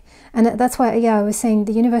take. And that's why, yeah, I was saying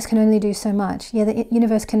the universe can only do so much. Yeah, the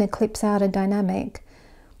universe can eclipse out a dynamic,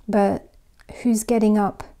 but who's getting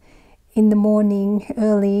up in the morning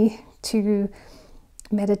early to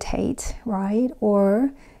meditate, right?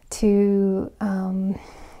 Or to,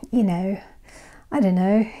 you know, I don't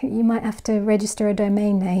know, you might have to register a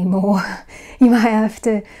domain name, or you might have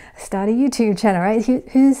to start a YouTube channel, right?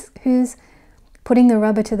 Who's putting the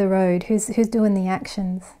rubber to the road? Who's doing the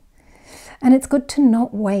actions? And it's good to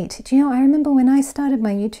not wait. Do you know, I remember when I started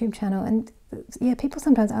my YouTube channel, and yeah, people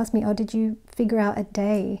sometimes ask me, oh, did you figure out a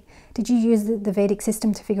day? Did you use the Vedic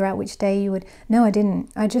system to figure out which day you would? No, I didn't.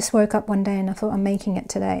 I just woke up one day and I thought, I'm making it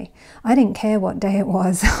today. I didn't care what day it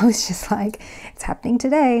was. I was just like, it's happening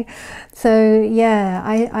today. So yeah,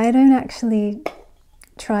 I don't actually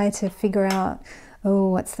try to figure out, oh,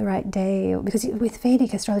 what's the right day? Because with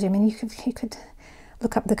Vedic astrology, I mean, you could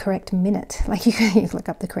look up the correct minute. Like you could look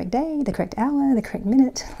up the correct day, the correct hour, the correct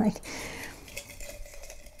minute. Like,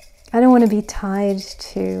 I don't want to be tied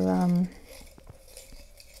to,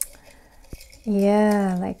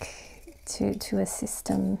 yeah, like to a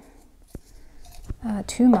system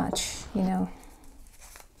too much, you know.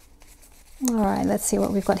 All right, let's see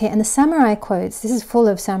what we've got here. And the samurai quotes, this is full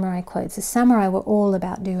of samurai quotes. The samurai were all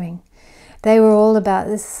about doing. They were all about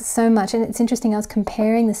this so much. And it's interesting, I was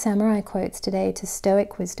comparing the samurai quotes today to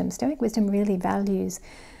Stoic wisdom. Stoic wisdom really values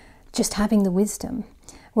just having the wisdom,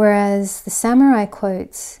 whereas the samurai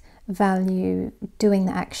quotes value doing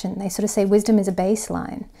the action. They sort of say wisdom is a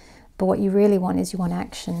baseline, but what you really want is you want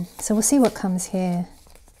action. So we'll see what comes here.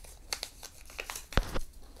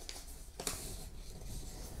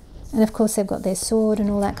 And of course they've got their sword and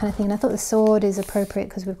all that kind of thing. And I thought the sword is appropriate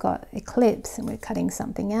because we've got eclipse and we're cutting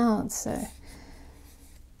something out. So,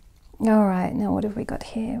 all right, now what have we got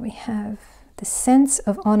here? We have the sense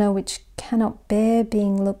of honor which cannot bear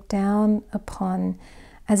being looked down upon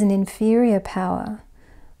as an inferior power.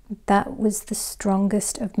 That was the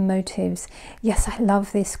strongest of motives. Yes, I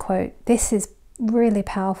love this quote. This is really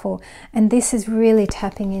powerful. And this is really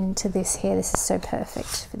tapping into this here. This is so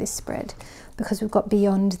perfect for this spread because we've got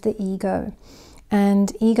beyond the ego.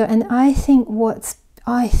 And I think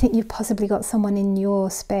you've possibly got someone in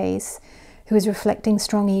your space who is reflecting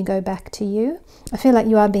strong ego back to you. I feel like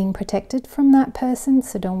you are being protected from that person,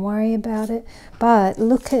 so don't worry about it. But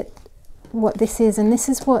look at what this is, and this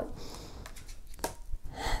is what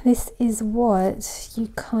you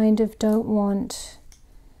kind of don't want.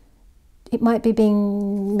 It might be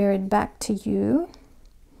being mirrored back to you,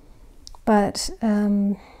 but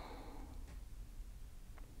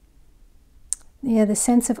yeah, the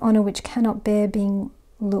sense of honor which cannot bear being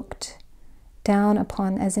looked down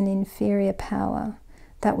upon as an inferior power.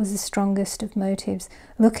 That was the strongest of motives.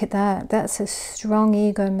 Look at that. That's a strong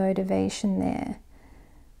ego motivation there.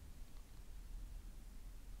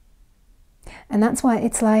 And that's why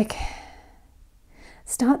it's like,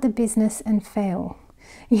 start the business and fail.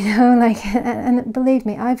 You know, like, and believe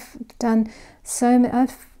me, I've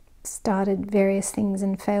started various things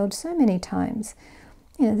and failed so many times.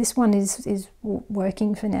 You know, this one is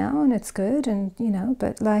working for now and it's good, and you know,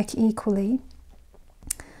 but like equally,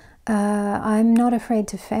 I'm not afraid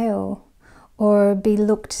to fail or be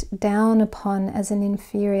looked down upon as an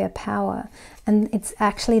inferior power. And it's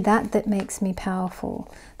actually that makes me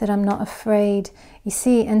powerful, that I'm not afraid, you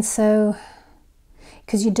see. And so,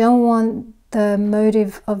 because you don't want the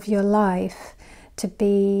motive of your life to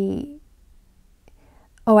be,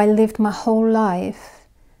 oh, I lived my whole life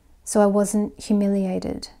so I wasn't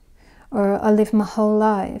humiliated, or I lived my whole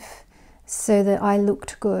life so that I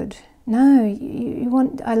looked good. No, you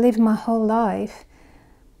want, I lived my whole life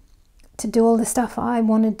to do all the stuff I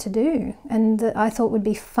wanted to do and that I thought would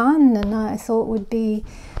be fun and I thought would be,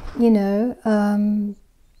 you know,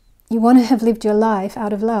 you want to have lived your life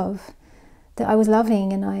out of love, that I was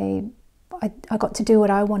loving, and I got to do what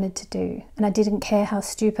I wanted to do, and I didn't care how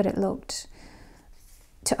stupid it looked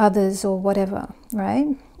to others or whatever,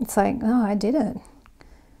 right? It's like, oh, I did it.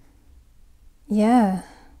 Yeah.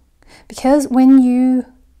 Because when you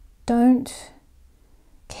don't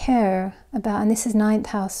care about, and this is 9th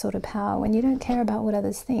house sort of power, when you don't care about what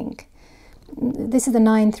others think, this is the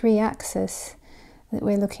 9-3 axis that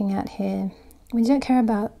we're looking at here. When you don't care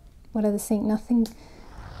about what others think, nothing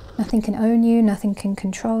can own you, nothing can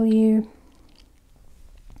control you.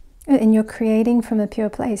 And you're creating from a pure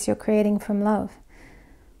place, you're creating from love.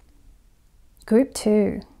 Group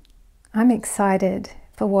 2, I'm excited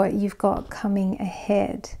for what you've got coming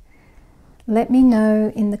ahead. Let me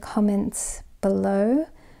know in the comments below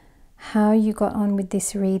how you got on with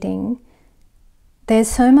this reading. There's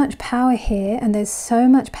so much power here, and there's so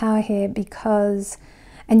much power here because,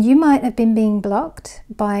 and you might have been being blocked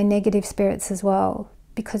by negative spirits as well,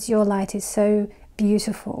 because your light is so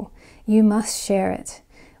beautiful. You must share it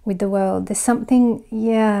with the world. There's something,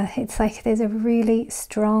 yeah, it's like there's a really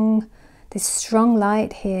strong, this strong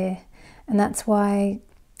light here, and that's why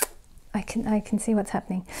I can see what's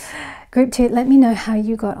happening. Group 2, let me know how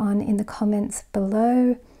you got on in the comments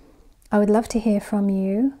below. I would love to hear from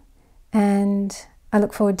you, and I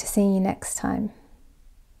look forward to seeing you next time.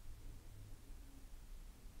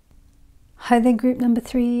 Hi there, group number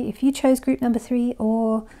 3. If you chose group number 3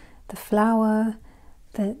 or the flower,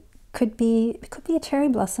 that could be, it could be a cherry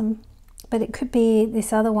blossom, but it could be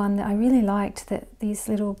this other one that I really liked, that these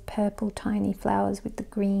little purple tiny flowers with the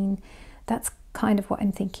green. That's kind of what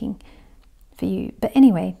I'm thinking for you. But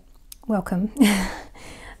anyway, welcome.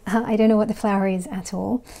 I don't know what the flower is at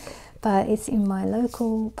all, but it's in my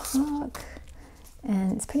local park,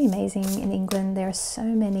 and it's pretty amazing. In England there are so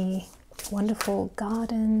many wonderful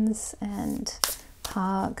gardens and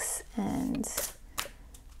parks and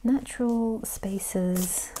natural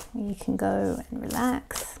spaces where you can go and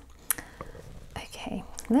relax. Okay,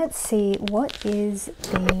 let's see what is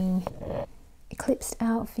being eclipsed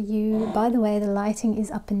out for you. By the way, the lighting is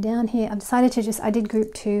up and down here. I've decided to I did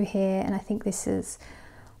group 2 here, and I think this is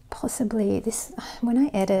possibly this. When I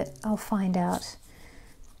edit, I'll find out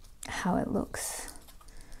how it looks.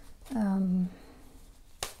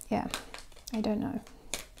 Yeah, I don't know.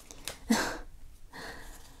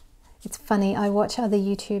 It's funny, I watch other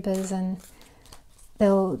YouTubers and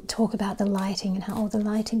they'll talk about the lighting and how, oh, the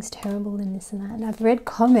lighting's terrible and this and that. And I've read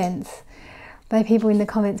comments by people in the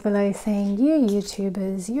comments below saying, you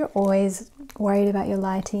YouTubers, you're always worried about your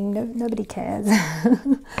lighting. No, nobody cares.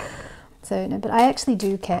 So no, but I actually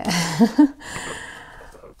do care.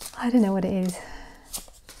 I don't know what it is,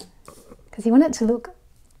 because you want it to look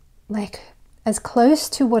like as close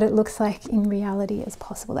to what it looks like in reality as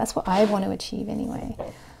possible. That's what I want to achieve anyway.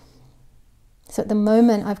 So at the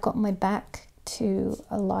moment I've got my back to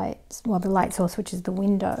a light, well, the light source, which is the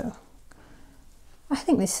window. I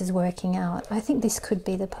think this is working out. I think this could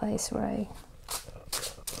be the place where I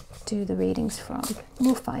do the readings from.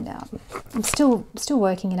 We'll find out. I'm still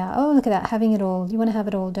working it out. Oh, look at that, having it all. You want to have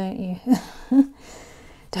it all, don't you?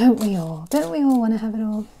 Don't we all? Don't we all want to have it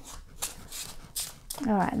all?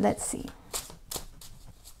 All right, let's see.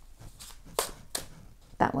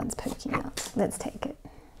 That one's poking out. Let's take it.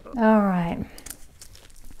 All right.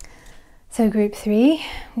 So group 3,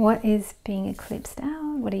 what is being eclipsed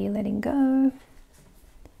out? What are you letting go?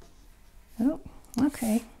 Oh,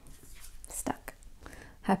 okay. Stuck.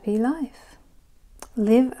 Happy life.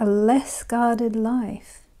 Live a less guarded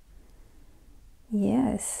life.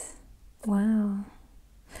 Yes. Wow.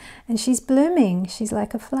 And she's blooming. She's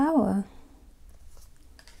like a flower.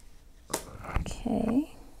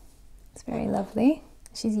 Okay. It's very lovely.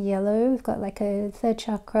 She's yellow. We've got like a 3rd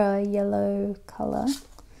chakra yellow color.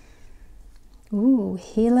 Ooh,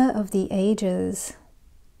 healer of the ages.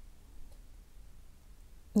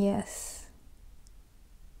 Yes.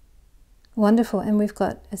 Wonderful. And we've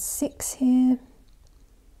got a 6 here.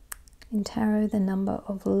 In tarot, the number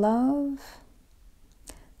of love.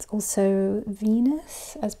 It's also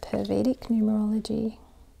Venus as per Vedic numerology,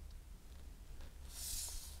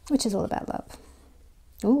 which is all about love.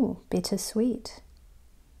 Ooh, bittersweet.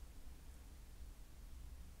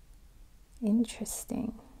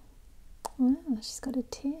 Interesting. Wow, she's got a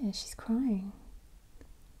tear. She's crying.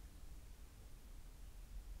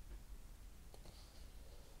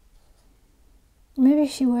 Maybe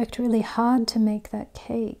she worked really hard to make that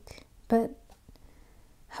cake, but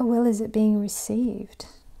how well is it being received?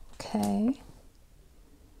 Okay.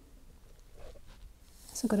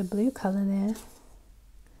 So got a blue color there.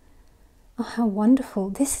 Oh, how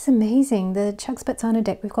wonderful. This is amazing. The Chuck Spezzano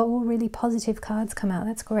deck, we've got all really positive cards come out.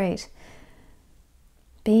 That's great.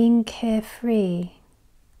 Being carefree.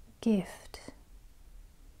 Gift.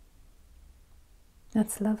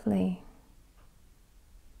 That's lovely.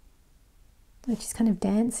 And she's kind of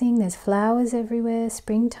dancing. There's flowers everywhere.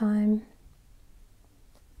 Springtime.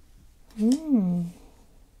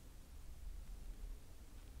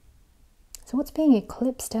 So what's being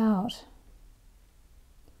eclipsed out?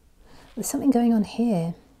 There's something going on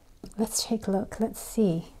here. Let's take a look. Let's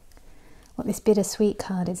see what this bittersweet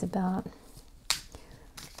card is about.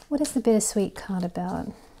 What is the bittersweet card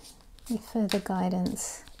about? Any further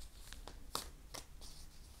guidance?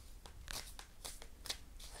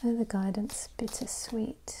 Further guidance,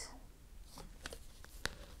 bittersweet.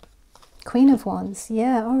 Queen of Wands.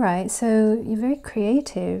 Yeah, all right. So you're very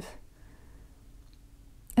creative.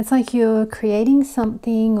 It's like you're creating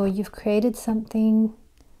something, or you've created something.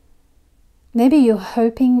 Maybe you're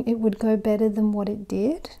hoping it would go better than what it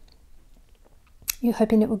did. You're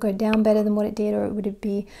hoping it would go down better than what it did, or it would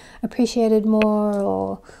be appreciated more,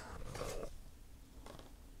 or...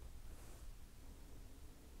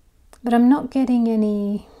 But I'm not getting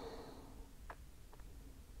any...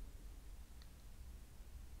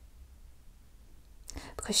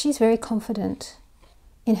 Because she's very confident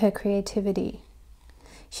in her creativity.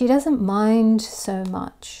 She doesn't mind so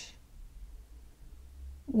much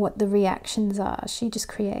what the reactions are. She just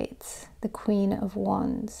creates. The Queen of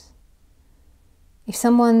Wands. If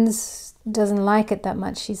someone doesn't like it that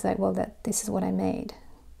much, she's like, well, this is what I made.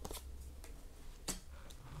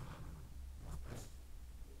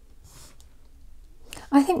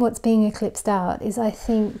 I think what's being eclipsed out is, I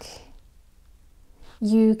think,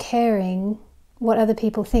 you caring what other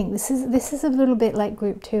people think. This is a little bit like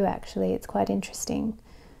group 2, actually. It's quite interesting.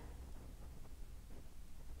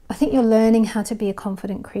 I think you're learning how to be a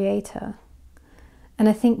confident creator. And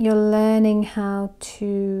I think you're learning how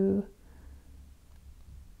to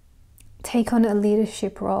take on a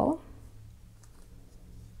leadership role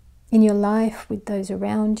in your life with those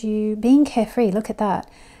around you. Being carefree, look at that.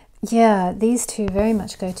 Yeah, these two very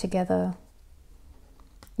much go together.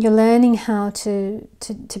 You're learning how to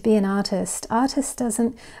be an artist. A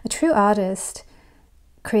true artist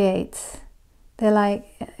creates. They're like,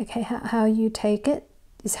 okay, how you take it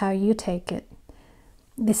is how you take it.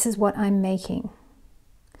 This is what I'm making.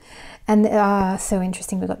 And so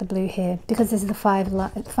interesting, we've got the blue here, because this is the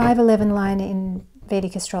 511 line in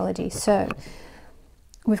Vedic astrology. So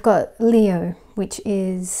we've got Leo, which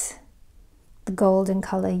is the golden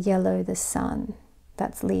color, yellow, the sun.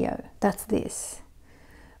 That's Leo. That's this,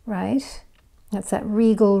 right? That's that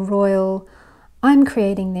regal, royal, I'm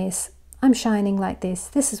creating this, I'm shining like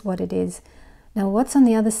this is what it is. Now what's on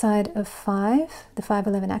the other side of 5, the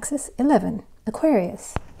 5-11 axis? 11,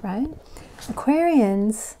 Aquarius, right?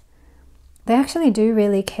 Aquarians, they actually do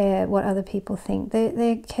really care what other people think.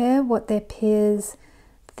 They care what their peers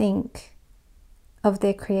think of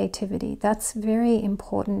their creativity. That's very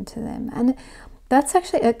important to them. And that's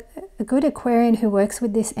actually a good Aquarian who works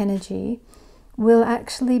with this energy will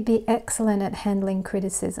actually be excellent at handling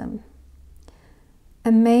criticism.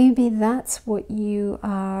 And maybe that's what you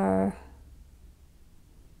are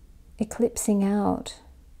eclipsing out.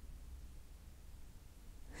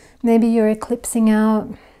 Maybe you're eclipsing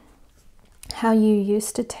out how you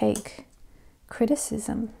used to take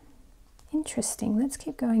criticism. Interesting. Let's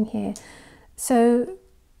keep going here. So,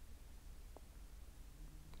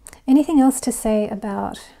 anything else to say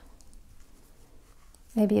about,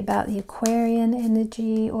 maybe about the Aquarian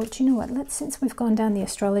energy? Or do you know what, since we've gone down the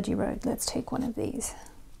astrology road, let's take one of these.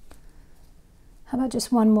 How about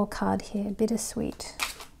just one more card here, bittersweet.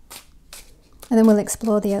 And then we'll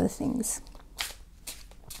explore the other things.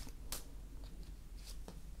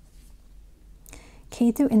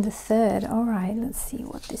 Ketu in the 3rd. All right, let's see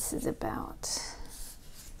what this is about.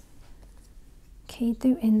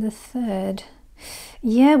 Ketu in the 3rd.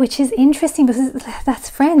 Yeah, which is interesting because that's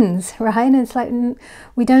friends, right? And it's like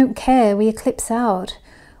we don't care. We eclipse out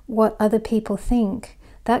what other people think.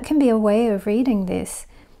 That can be a way of reading this.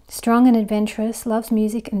 Strong and adventurous, loves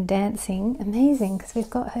music and dancing. Amazing, because we've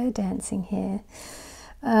got her dancing here.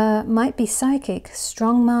 Might be psychic,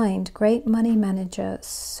 strong mind, great money manager,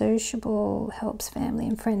 sociable, helps family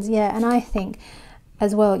and friends. Yeah, and I think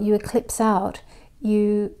as well, you eclipse out,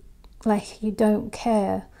 you don't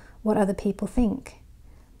care what other people think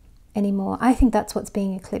anymore. I think that's what's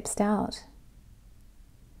being eclipsed out.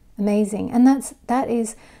 Amazing. And that's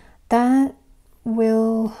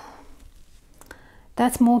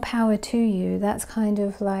more power to you. That's kind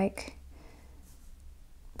of like,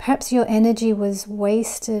 perhaps your energy was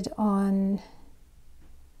wasted on,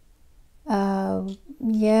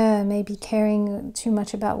 maybe caring too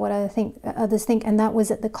much about what others think, and that was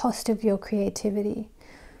at the cost of your creativity.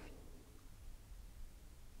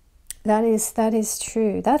 That is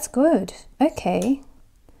true. That's good. Okay.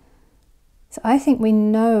 So I think we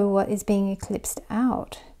know what is being eclipsed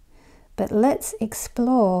out, but let's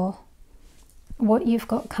explore what you've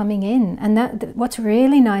got coming in. And what's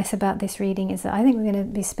really nice about this reading is that I think we're going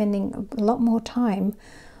to be spending a lot more time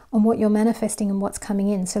on what you're manifesting and what's coming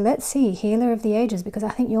in. So let's see, Healer of the Ages, because I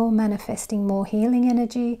think you're manifesting more healing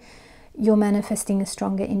energy. You're manifesting a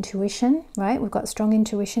stronger intuition, right? We've got strong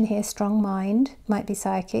intuition here, strong mind, might be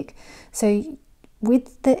psychic. So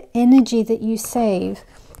with the energy that you save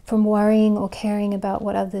from worrying or caring about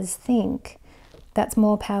what others think, that's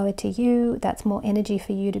more power to you. That's more energy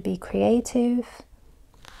for you to be creative.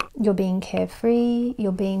 You're being carefree.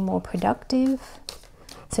 You're being more productive.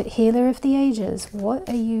 So Healer of the Ages, what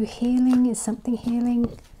are you healing? Is something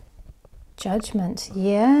healing? Judgment.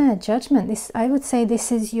 Yeah, judgment. I would say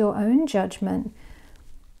this is your own judgment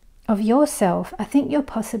of yourself. I think you're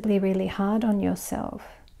possibly really hard on yourself.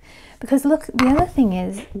 Because look, the other thing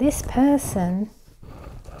is, this person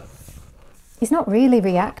is not really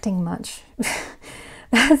reacting much.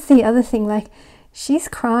 That's the other thing. Like, she's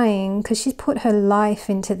crying because she's put her life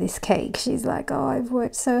into this cake. She's like, oh, I've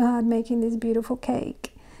worked so hard making this beautiful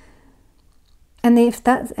cake. And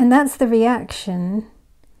that's the reaction,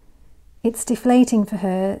 it's deflating for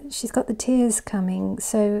her. She's got the tears coming.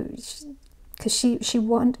 So, because she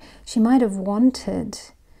might have wanted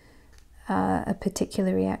a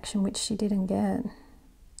particular reaction which she didn't get.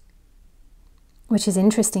 Which is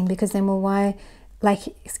interesting, because then, well, why?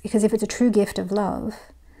 Because if it's a true gift of love,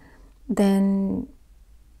 then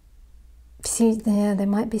see, there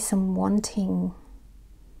might be some wanting.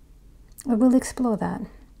 But we'll explore that.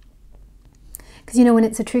 Because, you know, when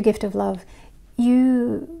it's a true gift of love,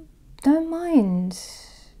 you don't mind.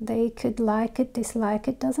 They could like it, dislike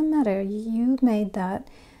it, doesn't matter. You made that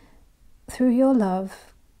through your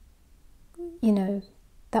love. You know,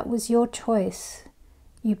 that was your choice.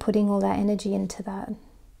 You putting all that energy into that.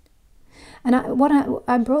 And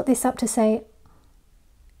I brought this up to say,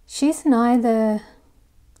 she's neither,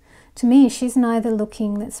 to me, she's neither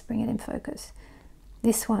looking, let's bring it in focus,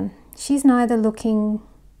 this one, she's neither looking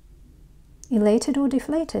elated or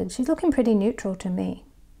deflated. She's looking pretty neutral to me.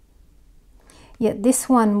 Yet this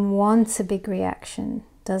one wants a big reaction,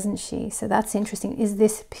 doesn't she? So that's interesting. Is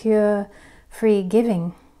this pure free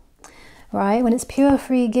giving? Right? When it's pure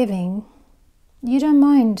free giving, you don't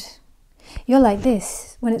mind. You're like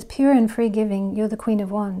this. When it's pure and free giving, you're the Queen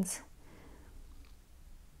of Wands.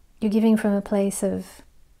 you're giving from a place of,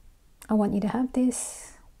 I want you to have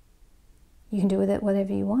this. You can do with it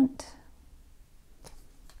whatever you want.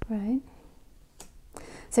 Right?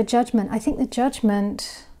 So judgment. I think the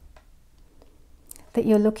judgment that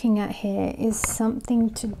you're looking at here is something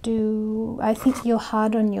to do, I think you're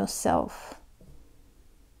hard on yourself.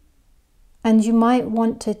 And you might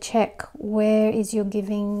want to check, where is your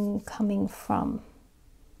giving coming from?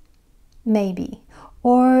 Maybe.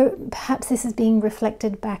 Or perhaps this is being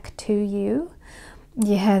reflected back to you.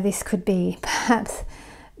 Yeah, this could be. Perhaps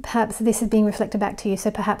this is being reflected back to you. So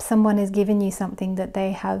perhaps someone has given you something that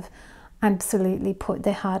they have absolutely put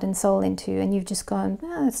their heart and soul into, and you've just gone,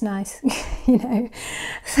 oh, that's nice. You know.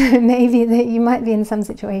 So maybe that you might be in some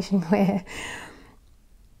situation where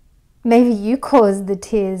maybe you caused the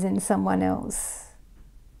tears in someone else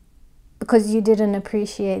because you didn't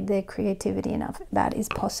appreciate their creativity enough. That is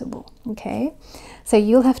possible. Okay. So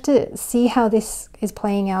you'll have to see how this is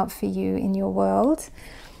playing out for you in your world.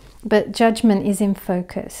 But judgment is in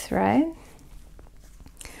focus, right?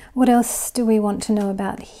 What else do we want to know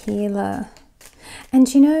about healer?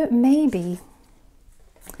 And you know, maybe,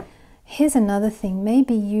 here's another thing,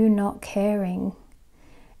 maybe you not caring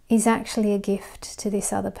is actually a gift to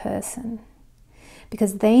this other person,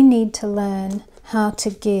 because they need to learn how to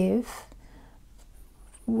give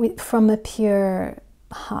from a pure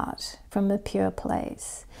heart, from a pure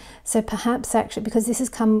place. So perhaps actually, because this has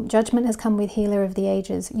come, judgment has come with healer of the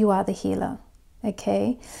ages, you are the healer,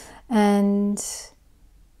 okay? And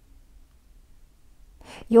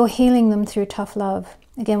you're healing them through tough love.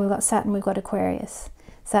 Again, we've got Saturn, we've got Aquarius.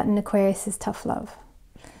 Saturn, Aquarius is tough love.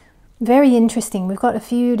 Very interesting. We've got a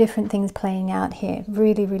few different things playing out here.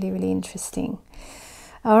 Really, really, really interesting.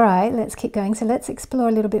 All right, let's keep going. So let's explore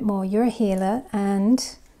a little bit more. You're a healer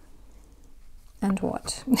and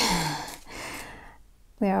what?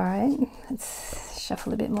 All right, let's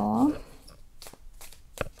shuffle a bit more.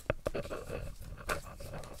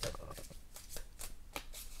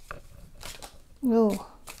 Oh,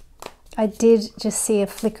 I did just see a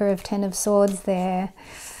flicker of Ten of Swords there.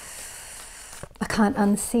 I can't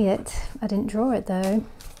unsee it. I didn't draw it though.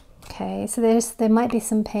 Okay, so there might be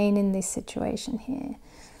some pain in this situation here.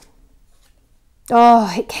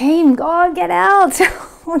 Oh, it came. God, get out.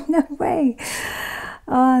 Oh, no way.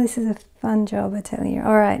 Oh, this is a fun job, I tell you.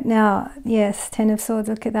 All right, now, yes, Ten of Swords,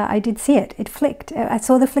 look at that. I did see it. It flicked. I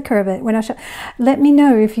saw the flicker of it when I let me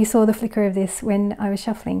know if you saw the flicker of this when I was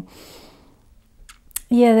shuffling.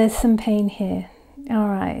 Yeah, there's some pain here. All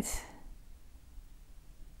right.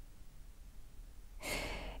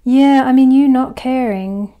 Yeah, I mean, you not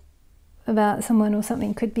caring about someone or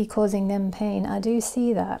something could be causing them pain. I do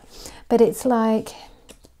see that. But it's like,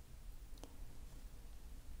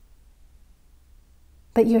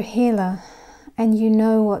 but you're a healer and you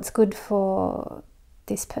know what's good for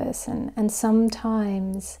this person. And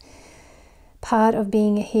sometimes part of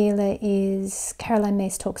being a healer is, Caroline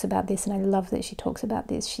Myss talks about this, and I love that she talks about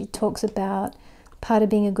this. She talks about part of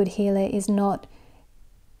being a good healer is not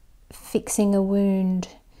fixing a wound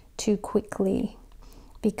too quickly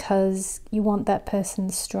because you want that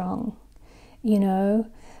person strong, you know.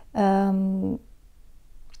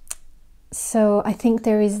 So I think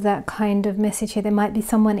there is that kind of message here. There might be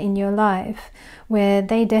someone in your life where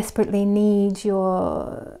they desperately need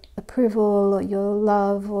your approval or your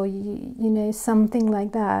love or, you know, something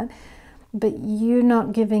like that. But you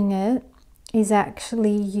not giving it is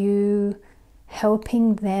actually you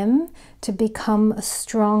helping them to become a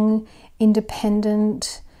strong,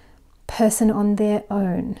 independent person on their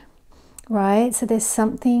own, right? So there's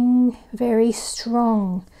something very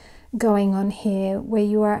strong going on here where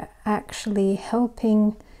you are actually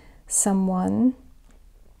helping someone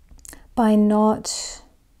by not,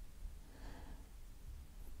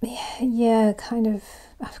 yeah, kind of,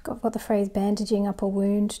 I've got the phrase bandaging up a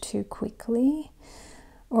wound too quickly,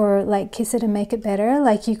 or like kiss it and make it better.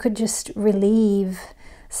 Like you could just relieve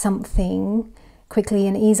something quickly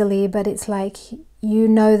and easily, but it's like, you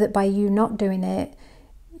know that by you not doing it,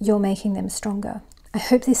 you're making them stronger. I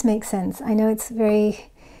hope this makes sense. I know it's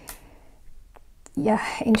very, yeah,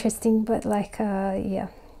 interesting, but like, yeah,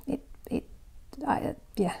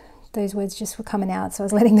 yeah, those words just were coming out, so I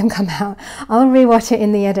was letting them come out. I'll rewatch it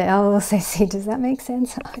in the edit. I'll also see, does that make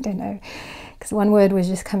sense? I don't know, because one word was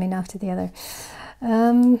just coming after the other.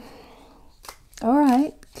 All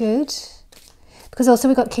right, good. Because also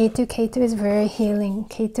we got Ketu. Ketu is very healing.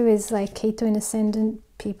 Ketu is like Ketu in ascendant.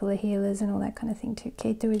 People are healers and all that kind of thing too.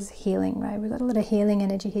 Ketu is healing, right? We've got a lot of healing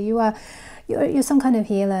energy here. You're some kind of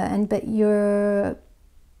healer, but you're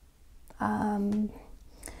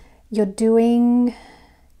doing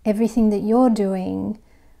everything that you're doing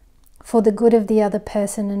for the good of the other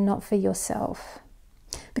person and not for yourself.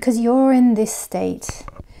 Because you're in this state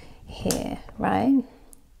here, right?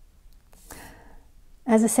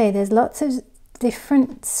 As I say, there's lots of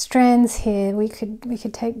different strands here we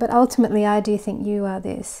could take, but ultimately I do think you are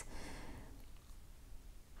this.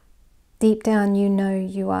 Deep down you know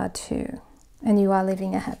you are too, and you are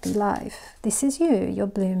living a happy life. This is you. You're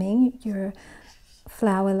blooming, you're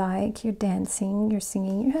flower-like, you're dancing, you're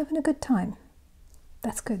singing, you're having a good time.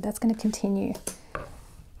 That's good. That's going to continue.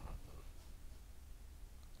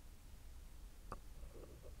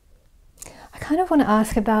 I kind of want to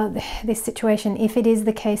ask about this situation, if it is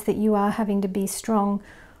the case that you are having to be strong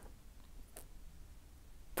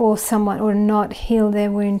for someone, or not heal their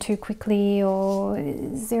wound too quickly, or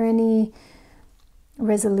is there any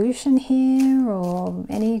resolution here, or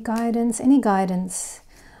any guidance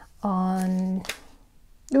on,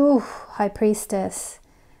 High Priestess.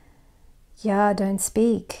 Yeah, don't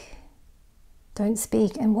speak. Don't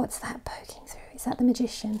speak. And what's that poking through? Is that the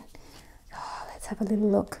Magician? Oh, let's have a little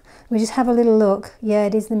look. We just have a little look. Yeah,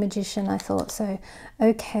 it is the Magician, I thought so.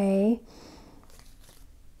 Okay.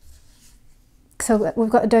 So we've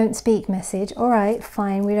got a don't speak message. All right,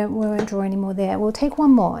 fine. We won't draw any more there. We'll take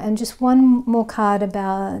one more, and just one more card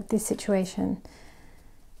about this situation.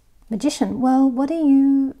 Magician. Well, what are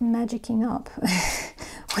you magicking up?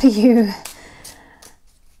 What are you...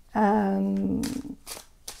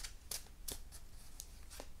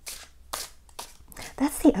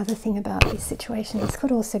 That's the other thing about this situation. This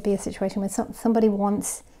could also be a situation where somebody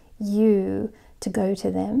wants you to go to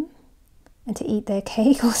them and to eat their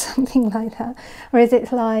cake or something like that. Or is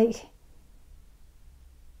it like,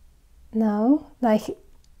 no, like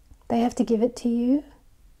they have to give it to you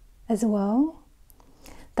as well?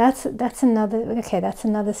 That's another, okay, that's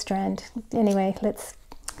another strand. Anyway, let's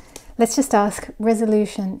just ask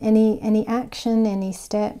resolution. Any action, any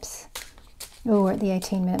steps? Oh, we're at the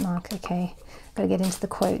 18-minute mark. Okay, got to get into the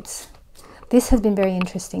quotes. This has been very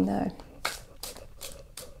interesting though.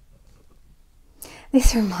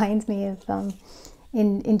 This reminds me of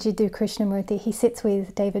in Jiddu Krishnamurti. He sits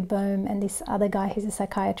with David Bohm and this other guy who's a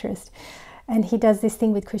psychiatrist, and he does this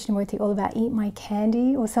thing with Krishnamurti all about eat my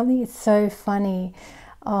candy or something. It's so funny.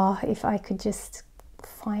 Oh, if I could just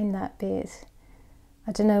find that bit.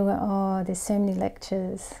 I don't know. Oh, there's so many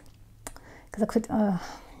lectures. Because I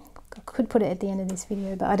could put it at the end of this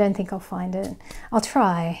video, but I don't think I'll find it. I'll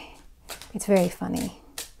try. It's very funny.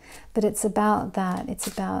 But it's about that. It's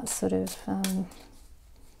about sort of,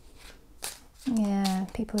 yeah,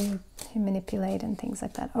 people who manipulate and things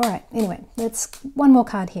like that. All right, anyway, let's, one more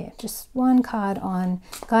card here. Just one card on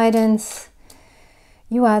guidance.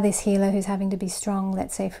 You are this healer who's having to be strong,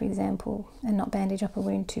 let's say, for example, and not bandage up a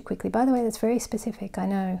wound too quickly. By the way, that's very specific, I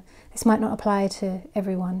know. This might not apply to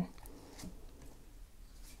everyone.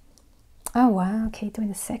 Oh, wow, okay, doing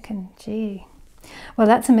the second, gee. Well,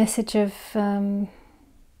 that's a message of, there's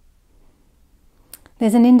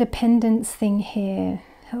an independence thing here.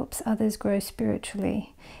 Helps others grow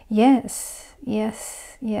spiritually. Yes,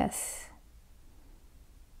 yes, yes.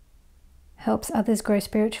 Helps others grow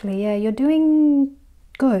spiritually. Yeah, you're doing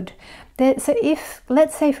good. So if,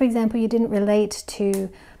 let's say, for example, you didn't relate to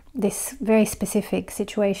this very specific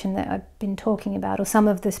situation that I've been talking about, or some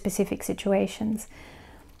of the specific situations,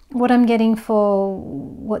 what I'm getting for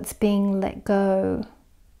what's being let go,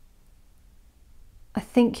 I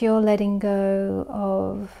think you're letting go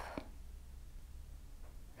of,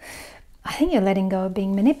 I think you're letting go of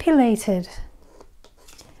being manipulated.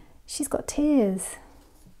 She's got tears.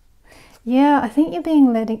 Yeah, I think you're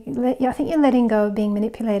letting go of being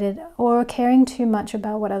manipulated or caring too much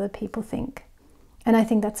about what other people think. And I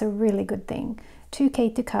think that's a really good thing. 2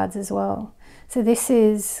 Ketu cards as well. So this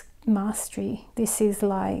is mastery. This is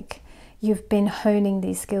like you've been honing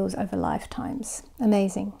these skills over lifetimes.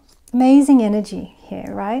 Amazing. Amazing energy here,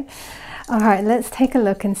 right? All right, let's take a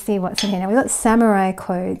look and see what's in here. Now we've got samurai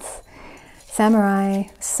quotes. Samurai,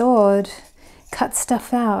 sword, cuts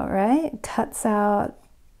stuff out, right? Cuts out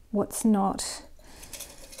what's not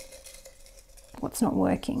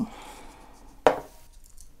working.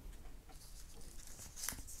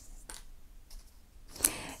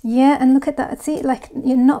 Yeah, and look at that. See, like,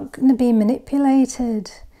 you're not going to be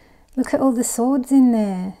manipulated. Look at all the swords in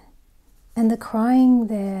there and the crying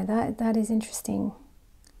there. That is interesting.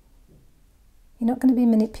 You're not going to be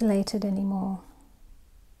manipulated anymore.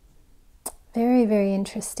 Very, very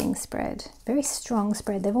interesting spread. Very strong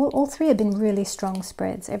spread. They've all three have been really strong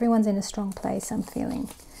spreads. Everyone's in a strong place, I'm feeling.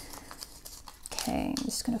 Okay, I'm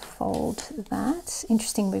just going to fold that.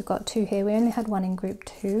 Interesting, we've got 2 here. We only had 1 in group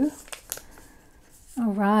 2.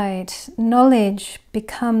 All right. Knowledge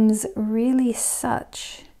becomes really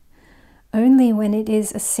such only when it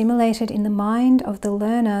is assimilated in the mind of the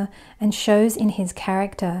learner and shows in his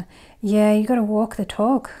character. Yeah, you got to walk the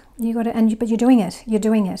talk. You got to, but you're doing it. You're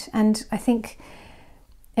doing it. And I think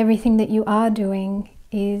everything that you are doing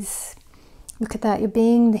is, look at that, you're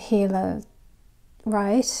being the healer,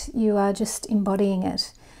 right? You are just embodying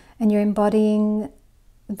it, and you're embodying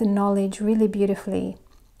the knowledge really beautifully.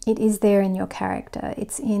 It is there in your character.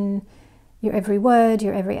 It's in your every word,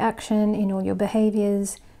 your every action, in all your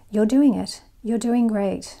behaviors. You're doing it. You're doing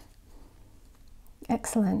great.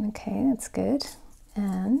 Excellent. Okay, that's good.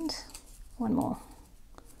 And one more.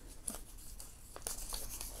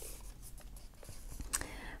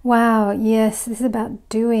 Wow, yes, this is about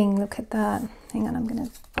doing. Look at that. Hang on, I'm going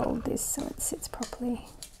to fold this so it sits properly.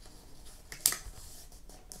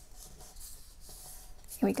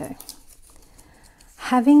 Here we go.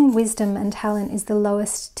 Having wisdom and talent is the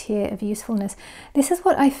lowest tier of usefulness. This is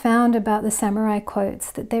what I found about the samurai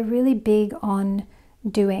quotes, that they're really big on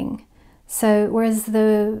doing. So whereas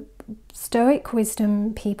the Stoic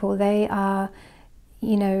wisdom people, they are,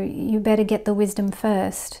 you know, you better get the wisdom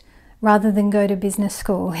first rather than go to business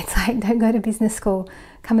school. It's like, don't go to business school,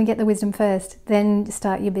 come and get the wisdom first, then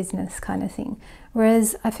start your business kind of thing.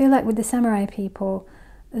 Whereas I feel like with the samurai people,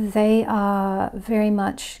 they are very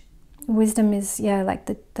much, wisdom is, yeah, like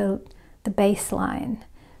the baseline,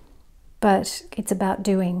 but it's about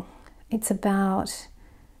doing. It's about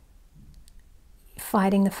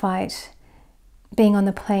fighting the fight, being on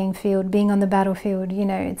the playing field, being on the battlefield. You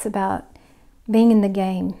know, it's about being in the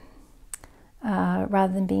game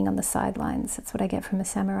rather than being on the sidelines. That's what I get from a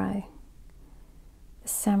samurai. The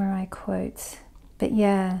samurai quotes. But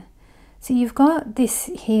yeah, so you've got this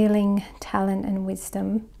healing talent and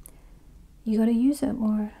wisdom. You got to use it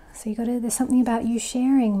more. So you got to, there's something about you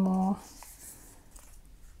sharing more.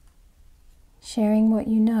 Sharing what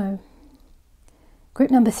you know.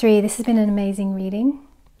 Group number 3, this has been an amazing reading.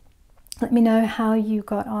 Let me know how you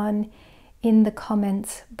got on in the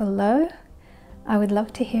comments below. I would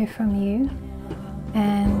love to hear from you,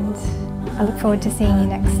 and I look forward to seeing you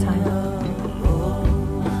next time.